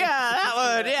about that game. That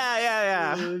one.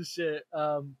 Yeah. Oh, shit.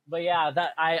 But yeah,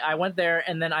 that I went there,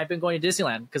 and then I've been going to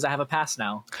Disneyland because I have a pass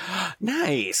now.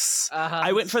 Nice.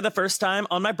 I went for the first time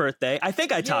on my birthday. I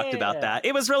think I talked about that.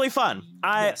 It was really fun.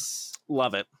 I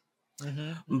love it.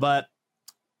 Mm-hmm. But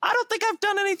I don't think I've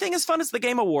done anything as fun as the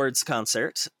Game Awards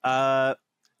concert.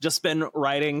 Just been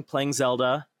writing, playing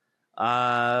Zelda.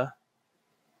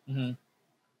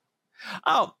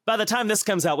 Oh, by the time this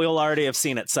comes out, we will already have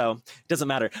seen it, so it doesn't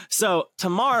matter. So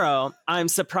tomorrow, I'm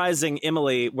surprising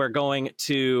Emily. We're going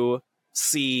to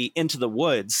see Into the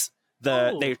Woods.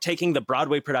 They're taking the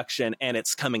Broadway production, and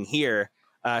it's coming here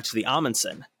to the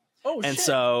Amundsen. And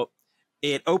so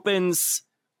it opens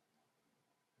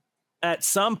at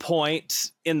some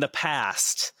point in the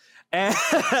past, and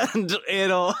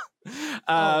it'll.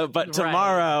 But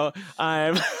tomorrow,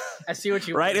 I see what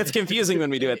you right. It's confusing when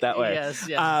we do it that way. Yes.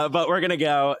 But we're gonna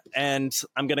go, and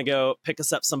I'm gonna go pick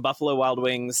us up some Buffalo Wild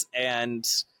Wings, and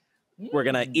we're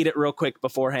gonna eat it real quick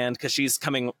beforehand because she's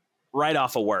coming right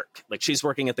off of work. Like, she's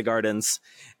working at the Gardens,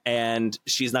 and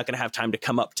she's not gonna have time to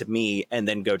come up to me and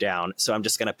then go down. So I'm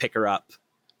just gonna pick her up,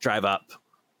 drive up,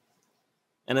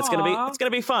 and it's gonna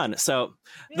be fun. So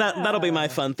that'll be my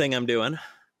fun thing I'm doing.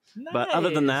 Nice. But other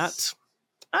than that,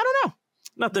 I don't know.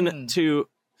 Nothing too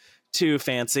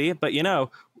fancy, but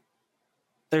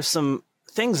there's some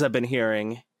things I've been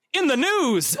hearing in the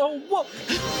news. Oh, whoa.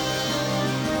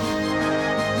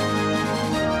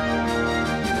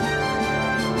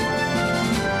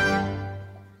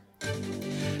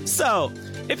 So,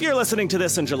 if you're listening to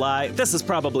this in July, this is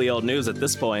probably old news at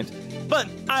this point. But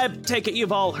I take it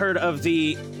you've all heard of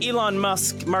the Elon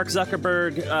Musk, Mark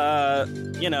Zuckerberg,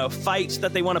 fight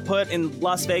that they want to put in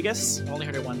Las Vegas. I only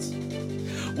heard it once.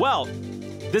 Well,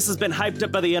 this has been hyped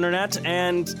up by the internet,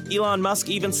 and Elon Musk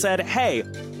even said, "Hey,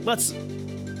 let's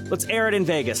air it in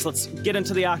Vegas. Let's get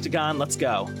into the octagon. Let's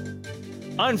go."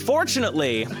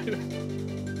 Unfortunately,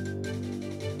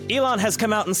 Elon has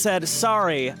come out and said,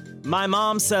 "Sorry, my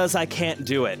mom says I can't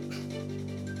do it."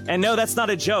 And no, that's not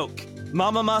a joke.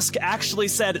 Mama Musk actually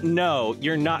said, "No,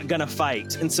 you're not gonna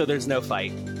fight," and so there's no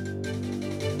fight.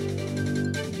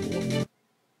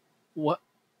 What?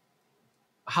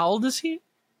 How old is he?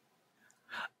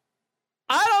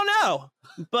 I don't know,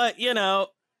 but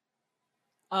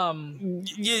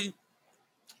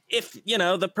if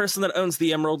the person that owns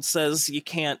the emerald says you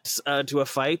can't do a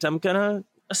fight, I'm gonna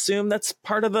assume that's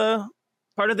part of the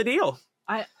deal.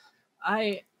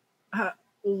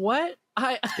 What?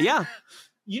 Yeah.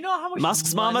 You know how much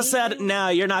Musk's mama said, "No,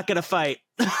 you're not gonna fight."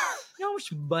 You know how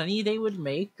much money they would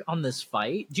make on this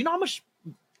fight? Do you know how much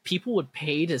people would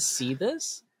pay to see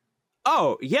this?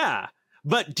 Oh, yeah.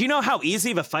 But do you know how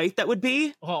easy of a fight that would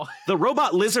be? Oh. The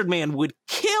robot lizard man would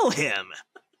kill him.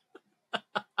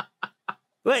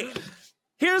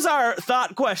 Here's our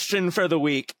thought question for the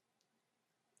week.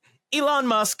 Elon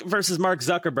Musk versus Mark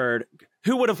Zuckerberg.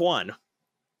 Who would have won?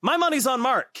 My money's on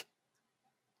Mark.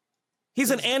 He's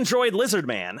an android lizard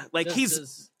man.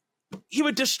 He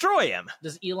would destroy him.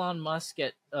 Does Elon Musk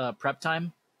get prep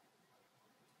time?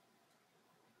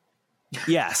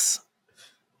 Yes.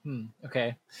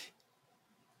 Okay.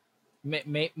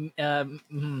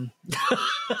 I'm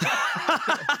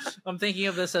thinking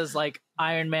of this as like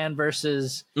Iron Man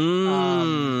versus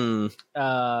who's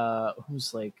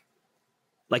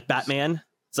like Batman.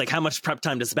 It's like, how much prep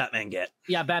time does Batman get?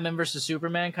 Yeah, Batman versus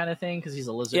Superman kind of thing, because he's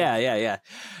a lizard. Yeah.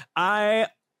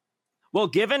 Well,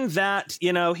 given that,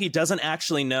 he doesn't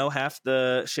actually know half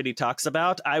the shit he talks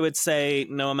about, I would say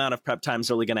no amount of prep time is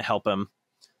really going to help him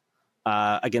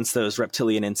against those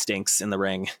reptilian instincts in the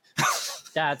ring.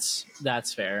 That's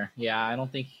fair. Yeah, I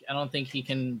don't think he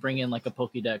can bring in like a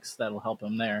Pokédex that'll help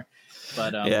him there.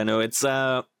 But it's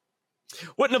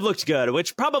wouldn't have looked good,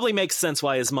 which probably makes sense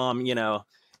why his mom,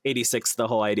 86 the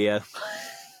whole idea.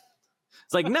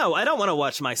 It's like, no, I don't want to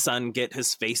watch my son get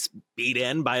his face beat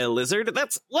in by a lizard.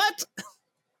 That's what?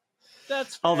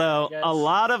 That's fair, although a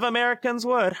lot of Americans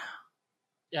would.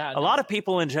 Yeah, a lot of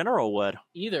people in general would.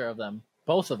 Either of them,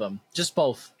 both of them, just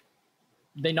both.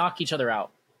 They knock each other out.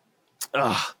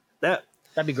 Ugh, that'd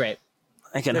be great.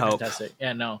 I can hope. Fantastic.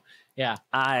 Yeah, no, yeah.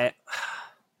 I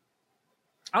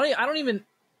don't even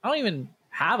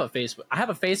have a Facebook. I have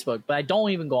a Facebook, but I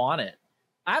don't even go on it.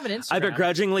 I have an Instagram. I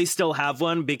begrudgingly still have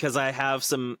one because I have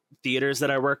some theaters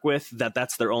that I work with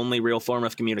that's their only real form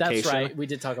of communication. That's right. We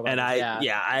did talk about and that.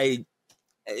 I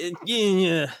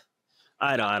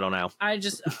don't know. I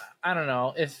don't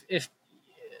know if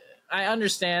I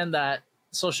understand that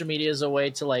social media is a way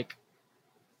to like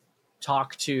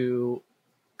talk to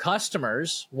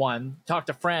customers, talk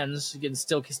to friends, you can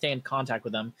still stay in contact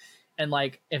with them. And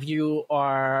like, if you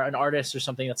are an artist or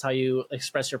something, that's how you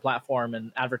express your platform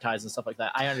and advertise and stuff like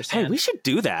that. I understand. Hey, we should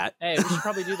do that. Hey, we should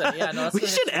probably do that. Yeah, no, we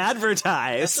should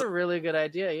advertise. That's a really good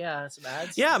idea. Yeah, some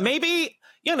ads. Yeah, maybe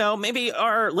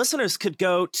our listeners could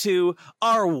go to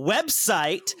our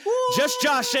website,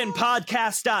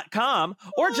 justjoshandpodcast.com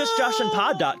or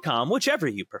justjoshandpod.com, whichever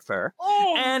you prefer,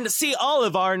 and see all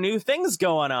of our new things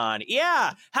going on.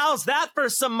 Yeah, how's that for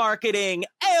some marketing?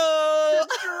 Ayo!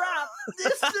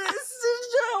 This is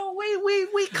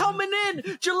We coming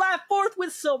in July 4th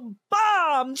with some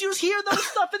bombs. You hear those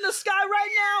stuff in the sky right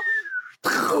now?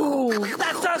 Ooh,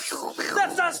 that's us.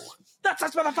 That's us. That's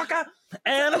us, motherfucker.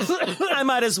 And I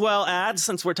might as well add,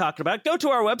 since we're talking about, go to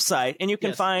our website and you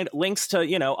can find links to,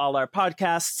 all our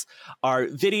podcasts, our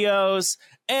videos,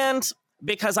 and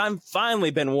because I've finally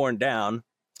been worn down,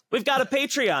 we've got a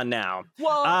Patreon now.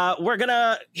 We're going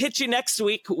to hit you next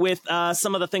week with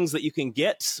some of the things that you can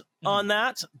get on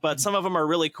that, but some of them are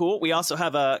really cool. We also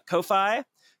have a Ko-fi.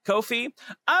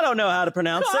 I don't know how to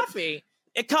pronounce it.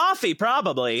 Coffee,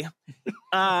 probably.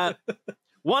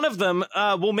 One of them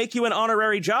will make you an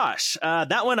honorary Josh.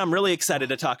 That one I'm really excited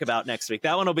to talk about next week.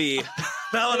 That one will be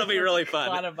really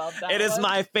fun. It is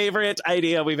my favorite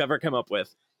idea we've ever come up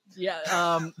with. Yeah,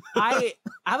 I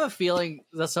have a feeling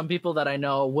that some people that I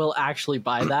know will actually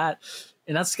buy that,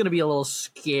 and that's going to be a little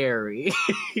scary.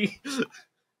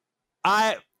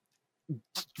 I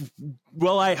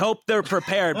hope they're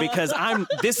prepared because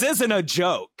this isn't a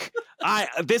joke.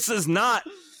 This is not.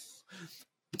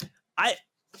 I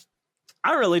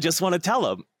really just want to tell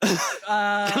them. Can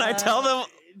I tell them?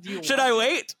 Should I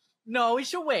wait? No, we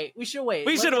should wait. We should wait.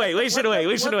 We should wait.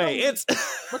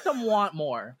 Let them want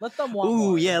more. Let them want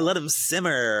more. Ooh, yeah, let them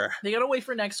simmer. They gotta wait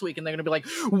for next week, and they're gonna be like,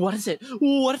 "What is it?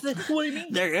 What is it? What do you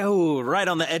mean?" They're right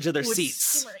on the edge of their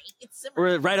seats. It's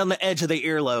simmering. Right on the edge of the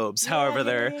earlobes. However,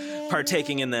 they're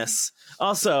partaking in this.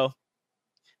 Also,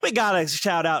 we gotta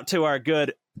shout out to our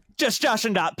good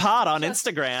JustJoshin.pod on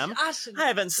Instagram. I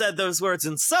haven't said those words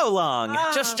in so long.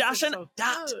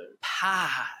 JustJoshin.pod.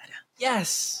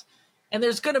 Yes. And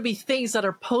there's going to be things that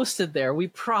are posted there, we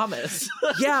promise.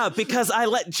 Yeah, because I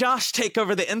let Josh take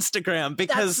over the Instagram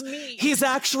because he's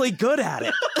actually good at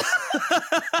it.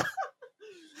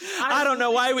 I don't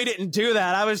know why we didn't do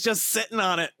that. I was just sitting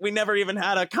on it. We never even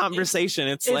had a conversation.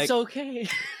 It's okay.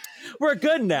 We're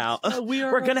good now.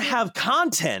 We're going to have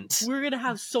content. We're going to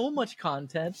have so much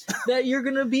content that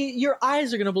your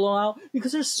eyes are going to blow out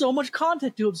because there's so much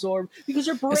content to absorb because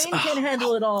your brain can't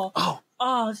handle it all.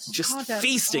 Just content.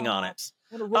 Feasting on it.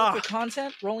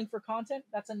 Rolling for content.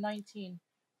 That's a 19.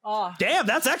 Damn,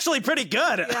 that's actually pretty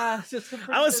good. Yeah,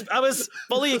 I was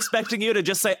fully expecting you to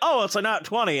just say, "Oh, it's a not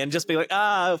 20," and just be like,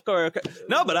 of course." Okay.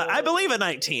 No, but I believe a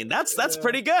 19. That's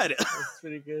pretty good. That's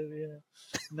pretty good. Yeah,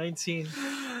 19.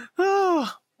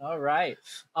 Oh. All right.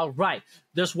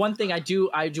 There's one thing I do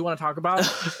want to talk about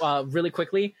really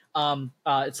quickly.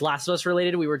 It's Last of Us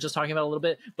related. We were just talking about it a little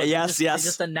bit. But yes. They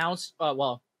just announced.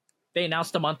 They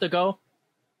announced a month ago.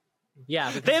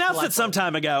 Yeah, they announced it some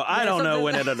time ago. I don't know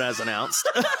when it was announced.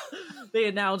 They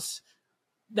announced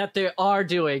that they are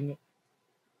doing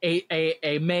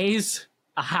a maze,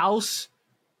 a house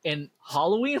in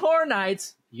Halloween Horror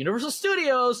Nights, Universal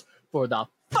Studios for the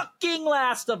fucking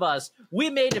Last of Us. We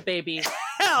made it, baby.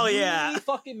 Hell yeah. We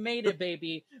fucking made it,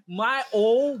 baby.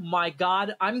 Oh my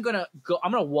God. I'm gonna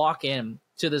walk in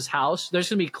to this house. There's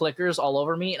gonna be clickers all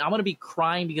over me, and I'm gonna be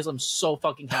crying because I'm so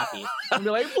fucking happy. I'm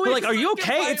gonna be like, are you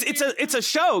okay? It's a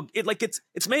show.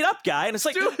 It's made up, guy, and it's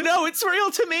like, dude, no, it's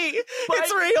real to me.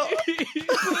 It's real.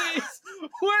 Please.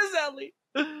 Where's Ellie?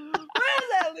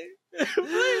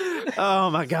 Please. Oh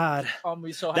my God.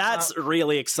 So that's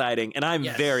really exciting, and I'm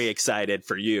very excited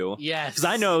for you. Yes, because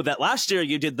I know that last year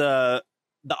you did the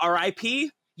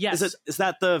RIP. Yes, is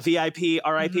that the VIP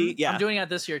RIP? Mm-hmm. Yeah, I'm doing it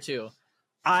this year too.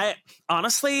 I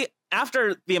honestly,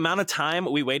 after the amount of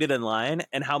time we waited in line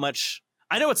and how much,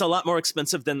 I know it's a lot more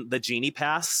expensive than the Genie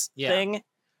Pass thing,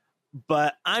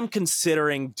 but I'm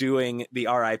considering doing the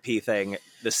RIP thing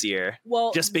this year.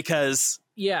 Well, just because.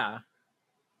 Yeah.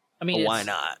 I mean, why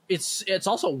not? It's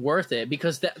also worth it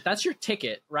because that's your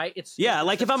ticket, right? It's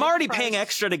like if I'm already paying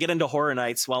extra to get into Horror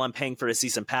Nights while I'm paying for a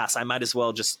season pass, I might as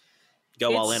well just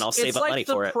go all in. I'll save up money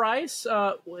for it. It's like the price.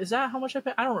 Is that how much I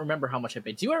paid? I don't remember how much I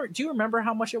paid. Do you remember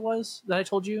how much it was that I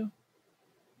told you?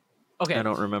 Okay, I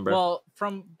don't remember. Well,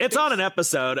 it's on an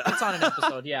episode. It's on an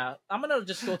episode. Yeah, I'm gonna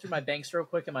just go through my banks real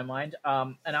quick in my mind.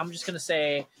 And I'm just gonna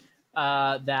say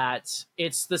that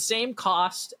it's the same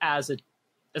cost as a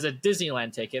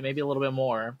Disneyland ticket, maybe a little bit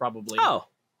more, probably. Oh,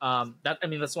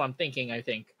 that's what I'm thinking. I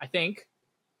think. I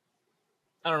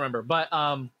don't remember, but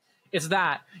it's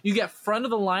that you get front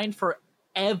of the line for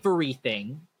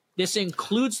everything. This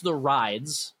includes the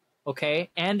rides, okay,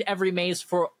 and every maze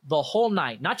for the whole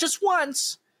night, not just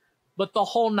once, but the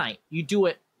whole night. You do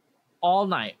it all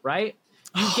night, right?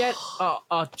 You get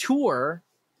a tour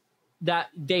that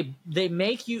they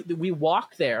make you. We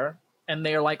walk there. And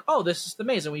they're like, "Oh, this is the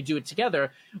maze," and we do it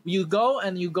together. You go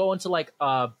into like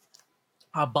a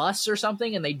bus or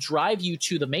something, and they drive you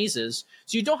to the mazes,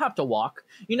 so you don't have to walk.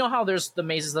 You know how there's the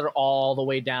mazes that are all the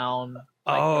way down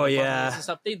like oh the yeah, and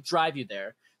stuff. They drive you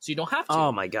there, so you don't have to.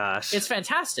 Oh my gosh, it's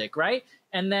fantastic, right?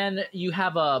 And then you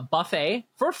have a buffet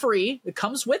for free. It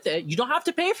comes with it. You don't have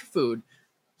to pay for food.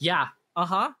 Yeah.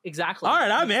 Exactly. All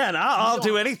right, I'm in. I'll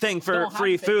do anything for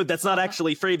free food that's not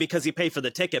actually free because you pay for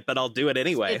the ticket, but I'll do it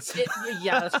anyway.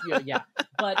 Yeah, that's good. Yeah,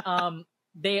 but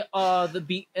they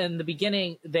in the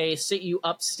beginning they sit you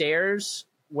upstairs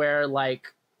where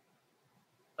like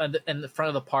in the front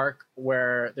of the park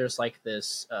where there's like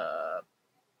this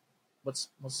what's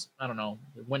I don't know,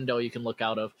 window you can look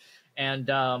out of,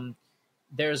 and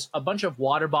there's a bunch of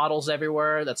water bottles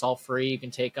everywhere. That's all free. You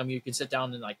can take them. You can sit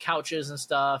down in like couches and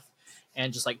stuff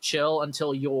and just like chill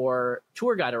until your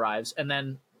tour guide arrives. And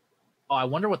then, I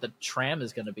wonder what the tram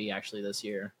is going to be actually this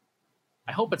year.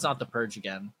 I hope it's not The Purge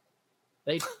again.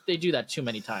 They do that too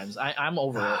many times. I'm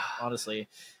over it, honestly.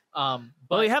 But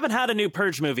we haven't had a new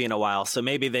Purge movie in a while, so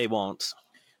maybe they won't.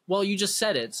 Well, you just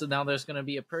said it, so now there's going to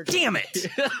be a Purge. Damn it!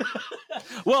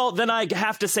 Well, then I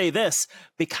have to say this,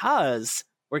 because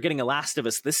we're getting a Last of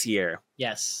Us this year.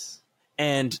 Yes.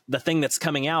 And the thing that's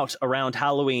coming out around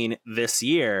Halloween this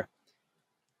year,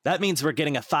 that means we're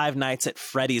getting a Five Nights at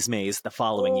Freddy's maze the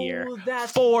following year.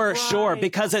 That's for sure,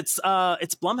 because it's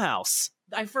Blumhouse.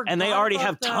 I forgot. And they already about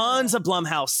have that. tons of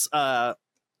Blumhouse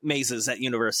mazes at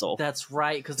Universal. That's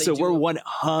right, so we're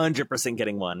 100%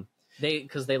 getting one.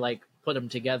 Because they like put them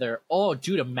together. Oh,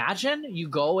 dude, imagine you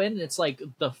go in, it's like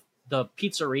the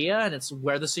pizzeria and it's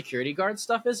where the security guard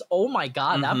stuff is. Oh my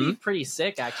god, that'd be pretty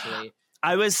sick, actually.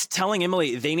 I was telling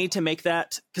Emily they need to make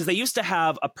that, because they used to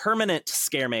have a permanent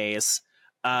scare maze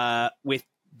with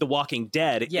The Walking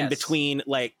Dead in between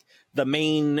like the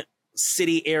main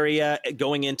city area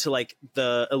going into like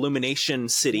the Illumination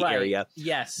City area.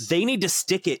 Yes. They need to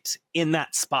stick it in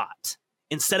that spot.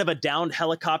 Instead of a downed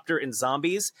helicopter and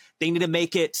zombies, they need to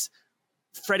make it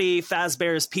Freddy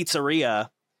Fazbear's Pizzeria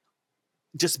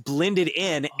just blended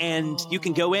in, and you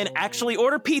can go in, actually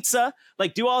order pizza,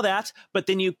 like do all that, but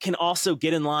then you can also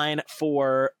get in line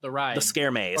for the ride, the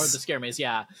scare maze. Or the scare maze,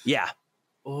 yeah.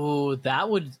 Oh,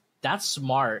 that's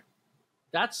smart.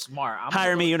 That's smart.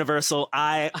 Hire me, Universal.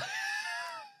 I've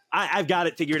got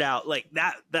it figured out. Like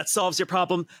that solves your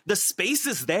problem. The space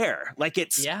is there. Like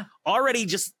it's already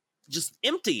just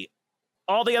empty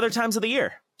all the other times of the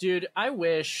year. Dude, I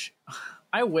wish.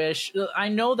 I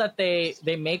know that they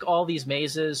make all these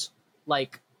mazes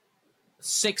like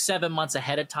 6-7 months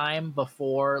ahead of time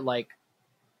before like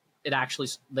they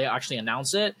actually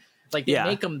announce it. Like they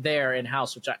make them there in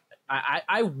house, which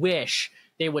I wish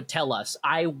they would tell us.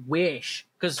 I wish,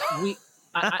 because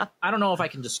I don't know if I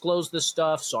can disclose this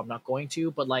stuff, so I'm not going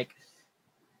to. But like,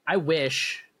 I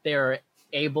wish they're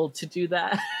able to do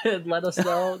that and let us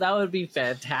know. That would be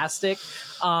fantastic.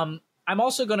 I'm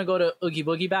also going to go to Oogie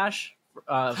Boogie Bash for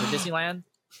Disneyland.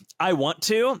 I want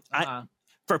to.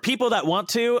 For people that want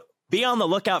to, be on the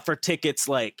lookout for tickets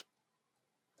like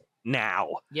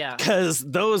now. Yeah. Because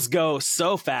those go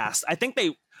so fast. I think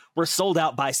they were sold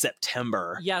out by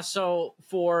September. Yeah, so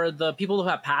for the people who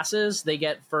have passes, they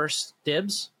get first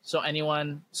dibs. So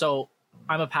I'm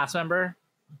a pass member.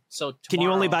 So tomorrow, can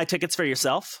you only buy tickets for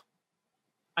yourself?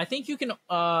 I think you can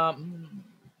I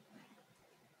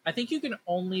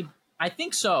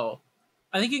think so.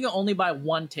 I think you can only buy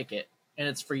one ticket, and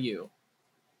it's for you.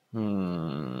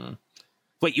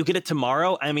 Wait, you get it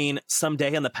tomorrow? I mean,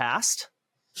 someday in the past?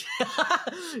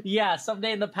 Yeah,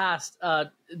 someday in the past.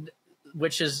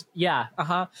 Which is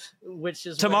which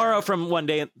is tomorrow from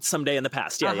someday in the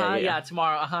past. Yeah,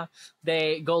 tomorrow.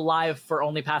 They go live for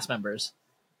only pass members.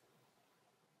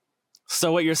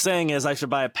 So what you're saying is I should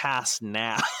buy a pass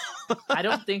now. I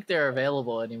don't think they're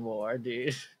available anymore,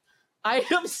 dude. I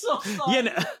am so sorry.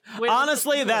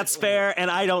 Honestly, that's fair,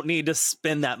 and I don't need to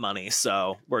spend that money,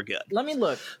 so we're good. Let me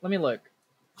look.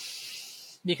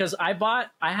 Because I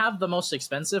have the most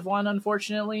expensive one,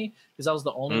 unfortunately, because that was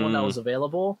the only one that was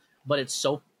available, but it's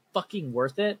so fucking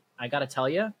worth it, I gotta tell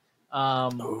you.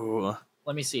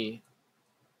 Let me see.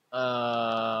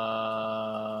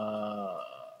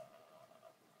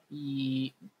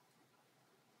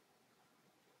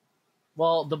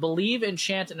 Well, the Believe,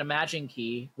 Enchant, and Imagine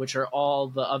key, which are all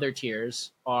the other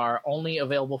tiers, are only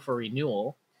available for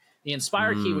renewal. The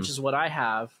Inspire key, which is what I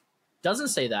have, doesn't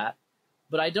say that,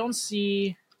 but I don't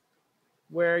see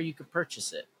where you could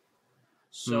purchase it.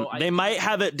 So they might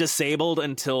have it disabled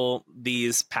until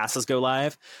these passes go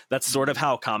live. That's sort of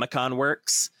how Comic-Con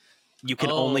works. You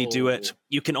can only do it.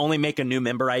 You can only make a new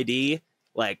member ID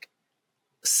like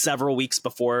several weeks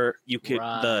before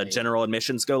the general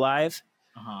admissions go live.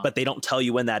 But they don't tell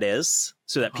you when that is,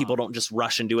 so that people don't just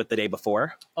rush and do it the day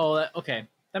before. Oh, okay.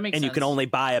 That makes sense. And you can only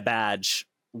buy a badge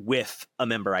with a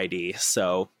member ID.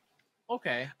 So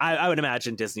Okay. I would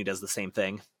imagine Disney does the same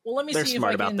thing. Well, let me They're see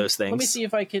smart if I about can, those things. Let me see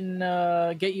if I can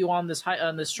get you on this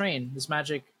train, this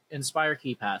Magic Inspire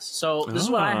Key Pass. So this is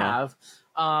what I have.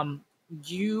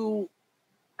 You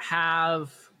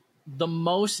have the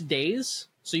most days,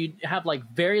 so you have like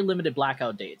very limited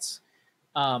blackout dates.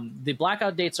 The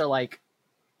blackout dates are like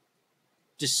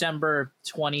December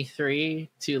 23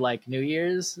 to like New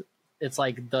Year's. It's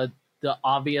like the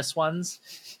obvious ones.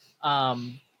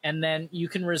 And then you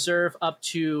can reserve up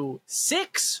to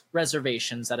 6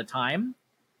 reservations at a time.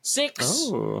 6.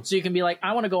 Oh. So you can be like,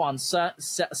 I want to go on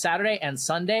Saturday and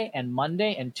Sunday and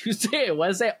Monday and Tuesday and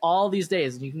Wednesday, all these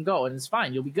days. And you can go and it's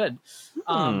fine. You'll be good.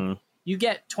 You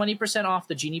get 20% off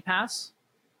the Genie Pass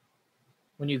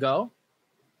when you go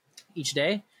each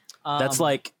day. That's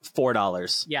like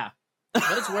 $4. Yeah. But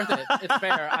it's worth it. It's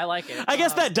fair. I like it. I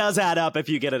guess that does add up if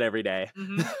you get it every day.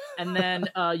 Mm-hmm. And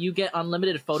then you get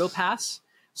unlimited photo pass.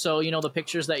 So, you know, the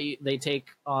pictures that they take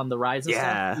on the rides and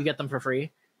stuff, you get them for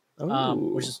free,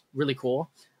 which is really cool.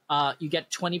 You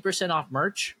get 20% off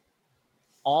merch,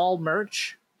 all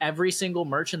merch, every single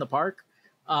merch in the park.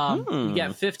 You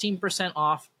get 15%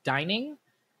 off dining,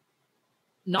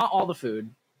 not all the food.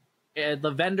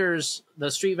 The vendors,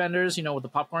 the street vendors, you know, with the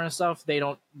popcorn and stuff,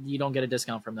 you don't get a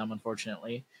discount from them,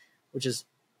 unfortunately, which is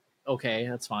okay.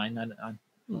 That's fine. I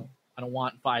don't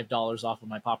want $5 off of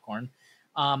my popcorn.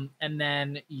 And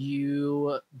then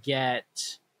you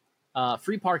get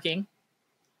free parking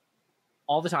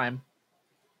all the time.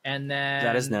 And then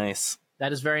that is nice.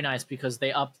 That is very nice because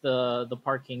they upped the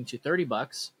parking to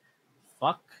 $30.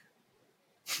 Fuck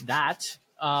that.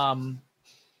 And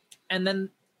then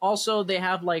also they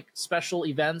have like special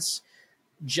events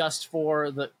just for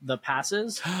the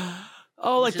passes.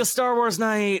 Oh, like the Star Wars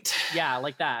night. Yeah,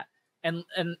 like that. And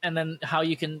then how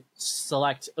you can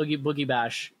select Oogie Boogie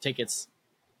Bash tickets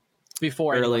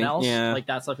before anyone else, like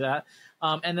that, stuff like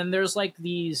that. And then there's like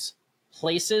these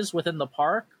places within the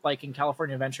park, like in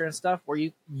California Adventure and stuff, where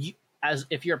you as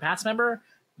if you're a pass member,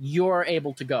 you're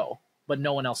able to go, but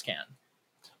no one else can.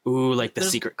 Ooh, like the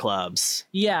secret clubs.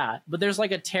 Yeah, but there's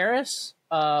like a terrace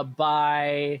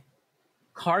by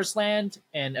Cars Land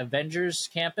and Avengers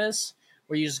Campus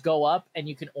where you just go up and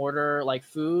you can order like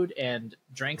food and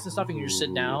drinks and stuff, and you just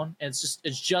sit down. And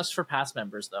it's just for pass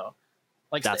members though.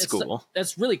 Like that's cool.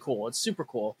 That's really cool. It's super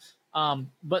cool.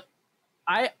 But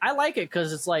I like it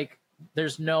because it's like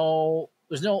there's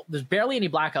barely any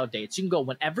blackout dates. You can go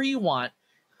whenever you want,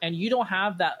 and you don't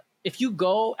have that. If you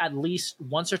go at least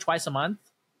once or twice a month,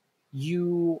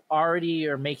 you already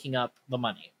are making up the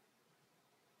money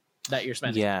that you're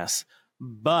spending. Yes,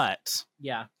 but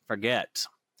forget.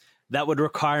 That would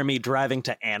require me driving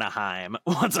to Anaheim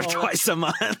once or twice a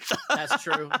month. That's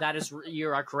true. You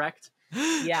are correct.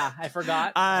 Yeah, I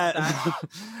forgot.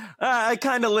 I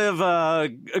kind of live a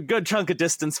good chunk of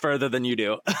distance further than you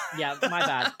do. Yeah, my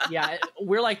bad. Yeah,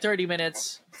 we're like 30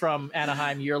 minutes from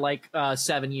Anaheim. You're like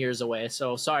 7 years away.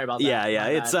 So sorry about that. Yeah.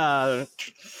 It's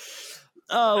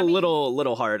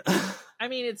little hard. I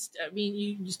mean,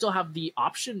 you still have the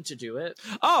option to do it.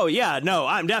 Oh yeah, no,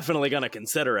 I'm definitely gonna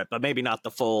consider it, but maybe not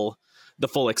the full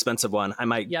expensive one. I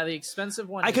might. Yeah, the expensive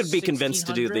one. I could be convinced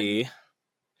to do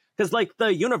because like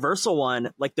the Universal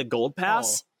one, like the Gold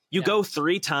Pass, you go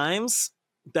 3 times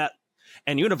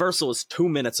and Universal is 2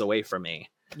 minutes away from me.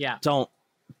 Yeah. Don't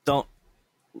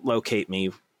locate me,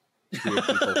 weird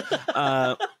people.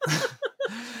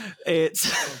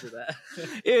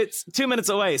 It's 2 minutes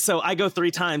away, so I go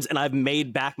 3 times and I've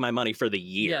made back my money for the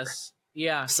year. Yes.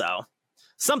 Yeah. So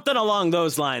something along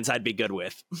those lines I'd be good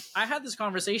with. I had this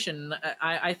conversation.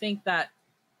 I think that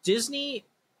Disney,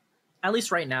 at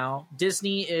least right now,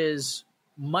 Disney is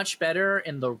much better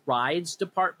in the rides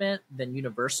department than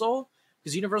Universal,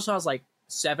 because Universal has like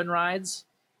 7 rides,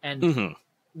 and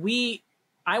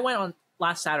I went on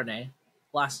last Saturday,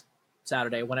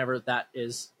 whenever that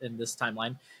is in this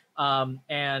timeline.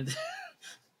 And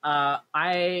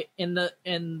I in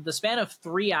the span of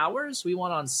 3 hours, we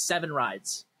went on 7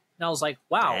 rides. And I was like,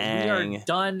 wow, we are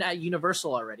done at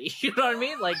Universal already. You know what I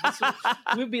mean? Like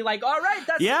we'd be like, all right,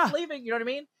 that's leaving. You know what I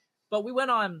mean? But we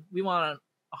went on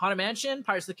Haunted Mansion,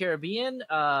 Pirates of the Caribbean,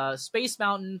 Space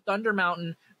Mountain, Thunder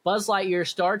Mountain, Buzz Lightyear,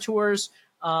 Star Tours.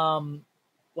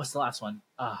 What's the last one?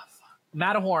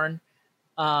 Matterhorn.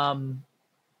 I'm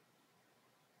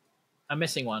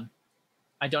missing one.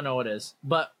 I don't know what it is,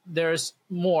 but there's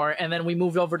more. And then we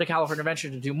moved over to California Adventure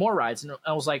to do more rides. And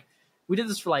I was like, we did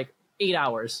this for like 8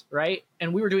 hours, right?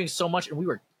 And we were doing so much, and we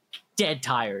were dead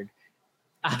tired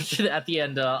at the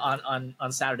end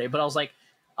on Saturday. But I was like,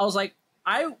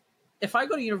 if I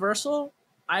go to Universal,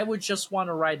 I would just want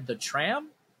to ride the tram.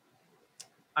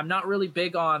 I'm not really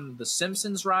big on the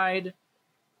Simpsons ride.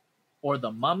 or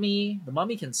The Mummy. The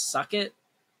Mummy can suck it.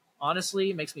 Honestly,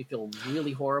 it makes me feel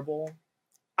really horrible.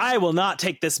 I will not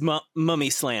take this Mummy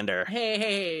slander.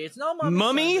 Hey, it's no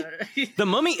Mummy. The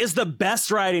Mummy is the best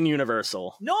ride in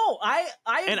Universal. No, I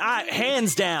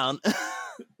hands down.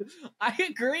 I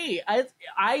agree.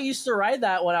 I used to ride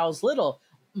that when I was little.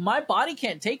 My body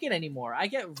can't take it anymore. I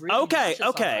get really okay.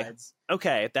 That's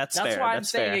fair. That's why I'm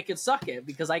saying it could suck it,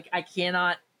 because I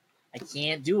can't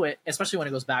do it, especially when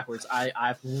it goes backwards.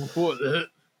 I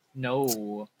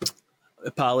no.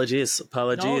 Apologies.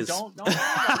 No, don't.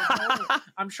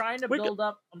 I'm trying to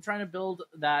build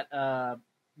that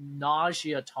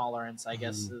nausea tolerance, I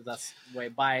guess that's the way,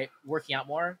 by working out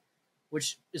more,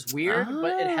 which is weird,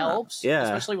 but it helps. Yeah.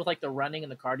 Especially with like the running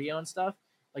and the cardio and stuff.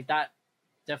 Like that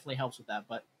definitely helps with that.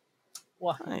 But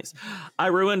nice. I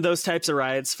ruined those types of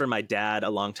rides for my dad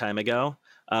a long time ago.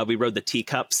 We rode the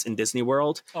teacups in Disney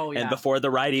World. Oh, yeah. And before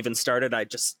the ride even started, I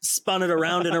just spun it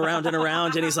around and around and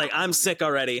around. And he's like, I'm sick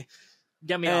already.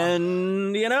 Get me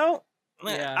on. And,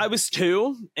 I was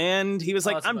 2, and he was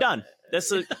like, I'm done.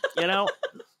 This is,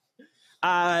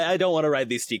 I don't want to ride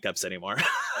these teacups anymore.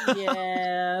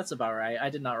 Yeah, that's about right.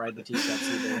 I did not ride the teacups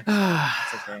either.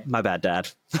 That's okay. My bad, Dad.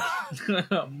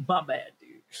 My bad,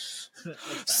 dude.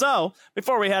 So,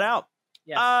 before we head out,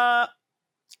 what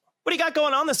do you got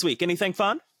going on this week? Anything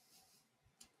fun?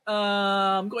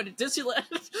 I'm going to Disneyland.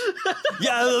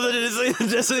 Yeah,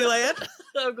 Disneyland.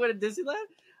 I'm going to Disneyland.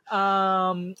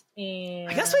 And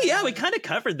I guess we kind of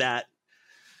covered that.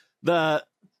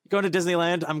 Going to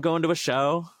Disneyland. I'm going to a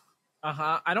show.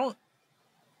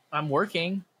 I'm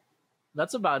working.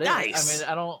 That's about it. Nice. I mean,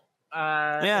 I don't.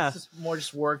 It's just more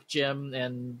just work, gym,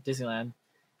 and Disneyland.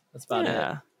 That's about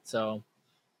it. So,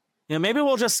 maybe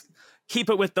we'll just keep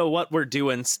it with the what we're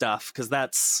doing stuff, because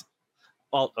that's.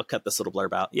 I'll cut this little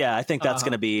blurb out. Yeah, I think that's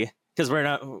going to be, because we're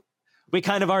not. We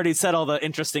kind of already said all the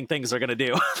interesting things we're going to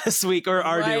do this week, or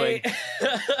are doing.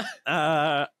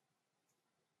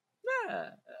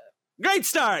 Great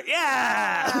start.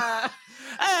 Yeah.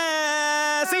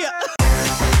 See ya.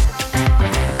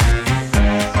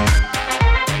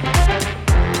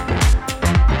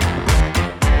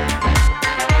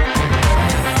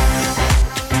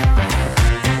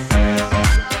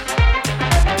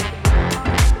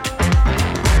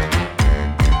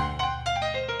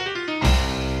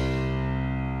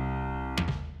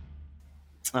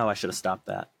 Oh, I should have stopped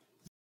that.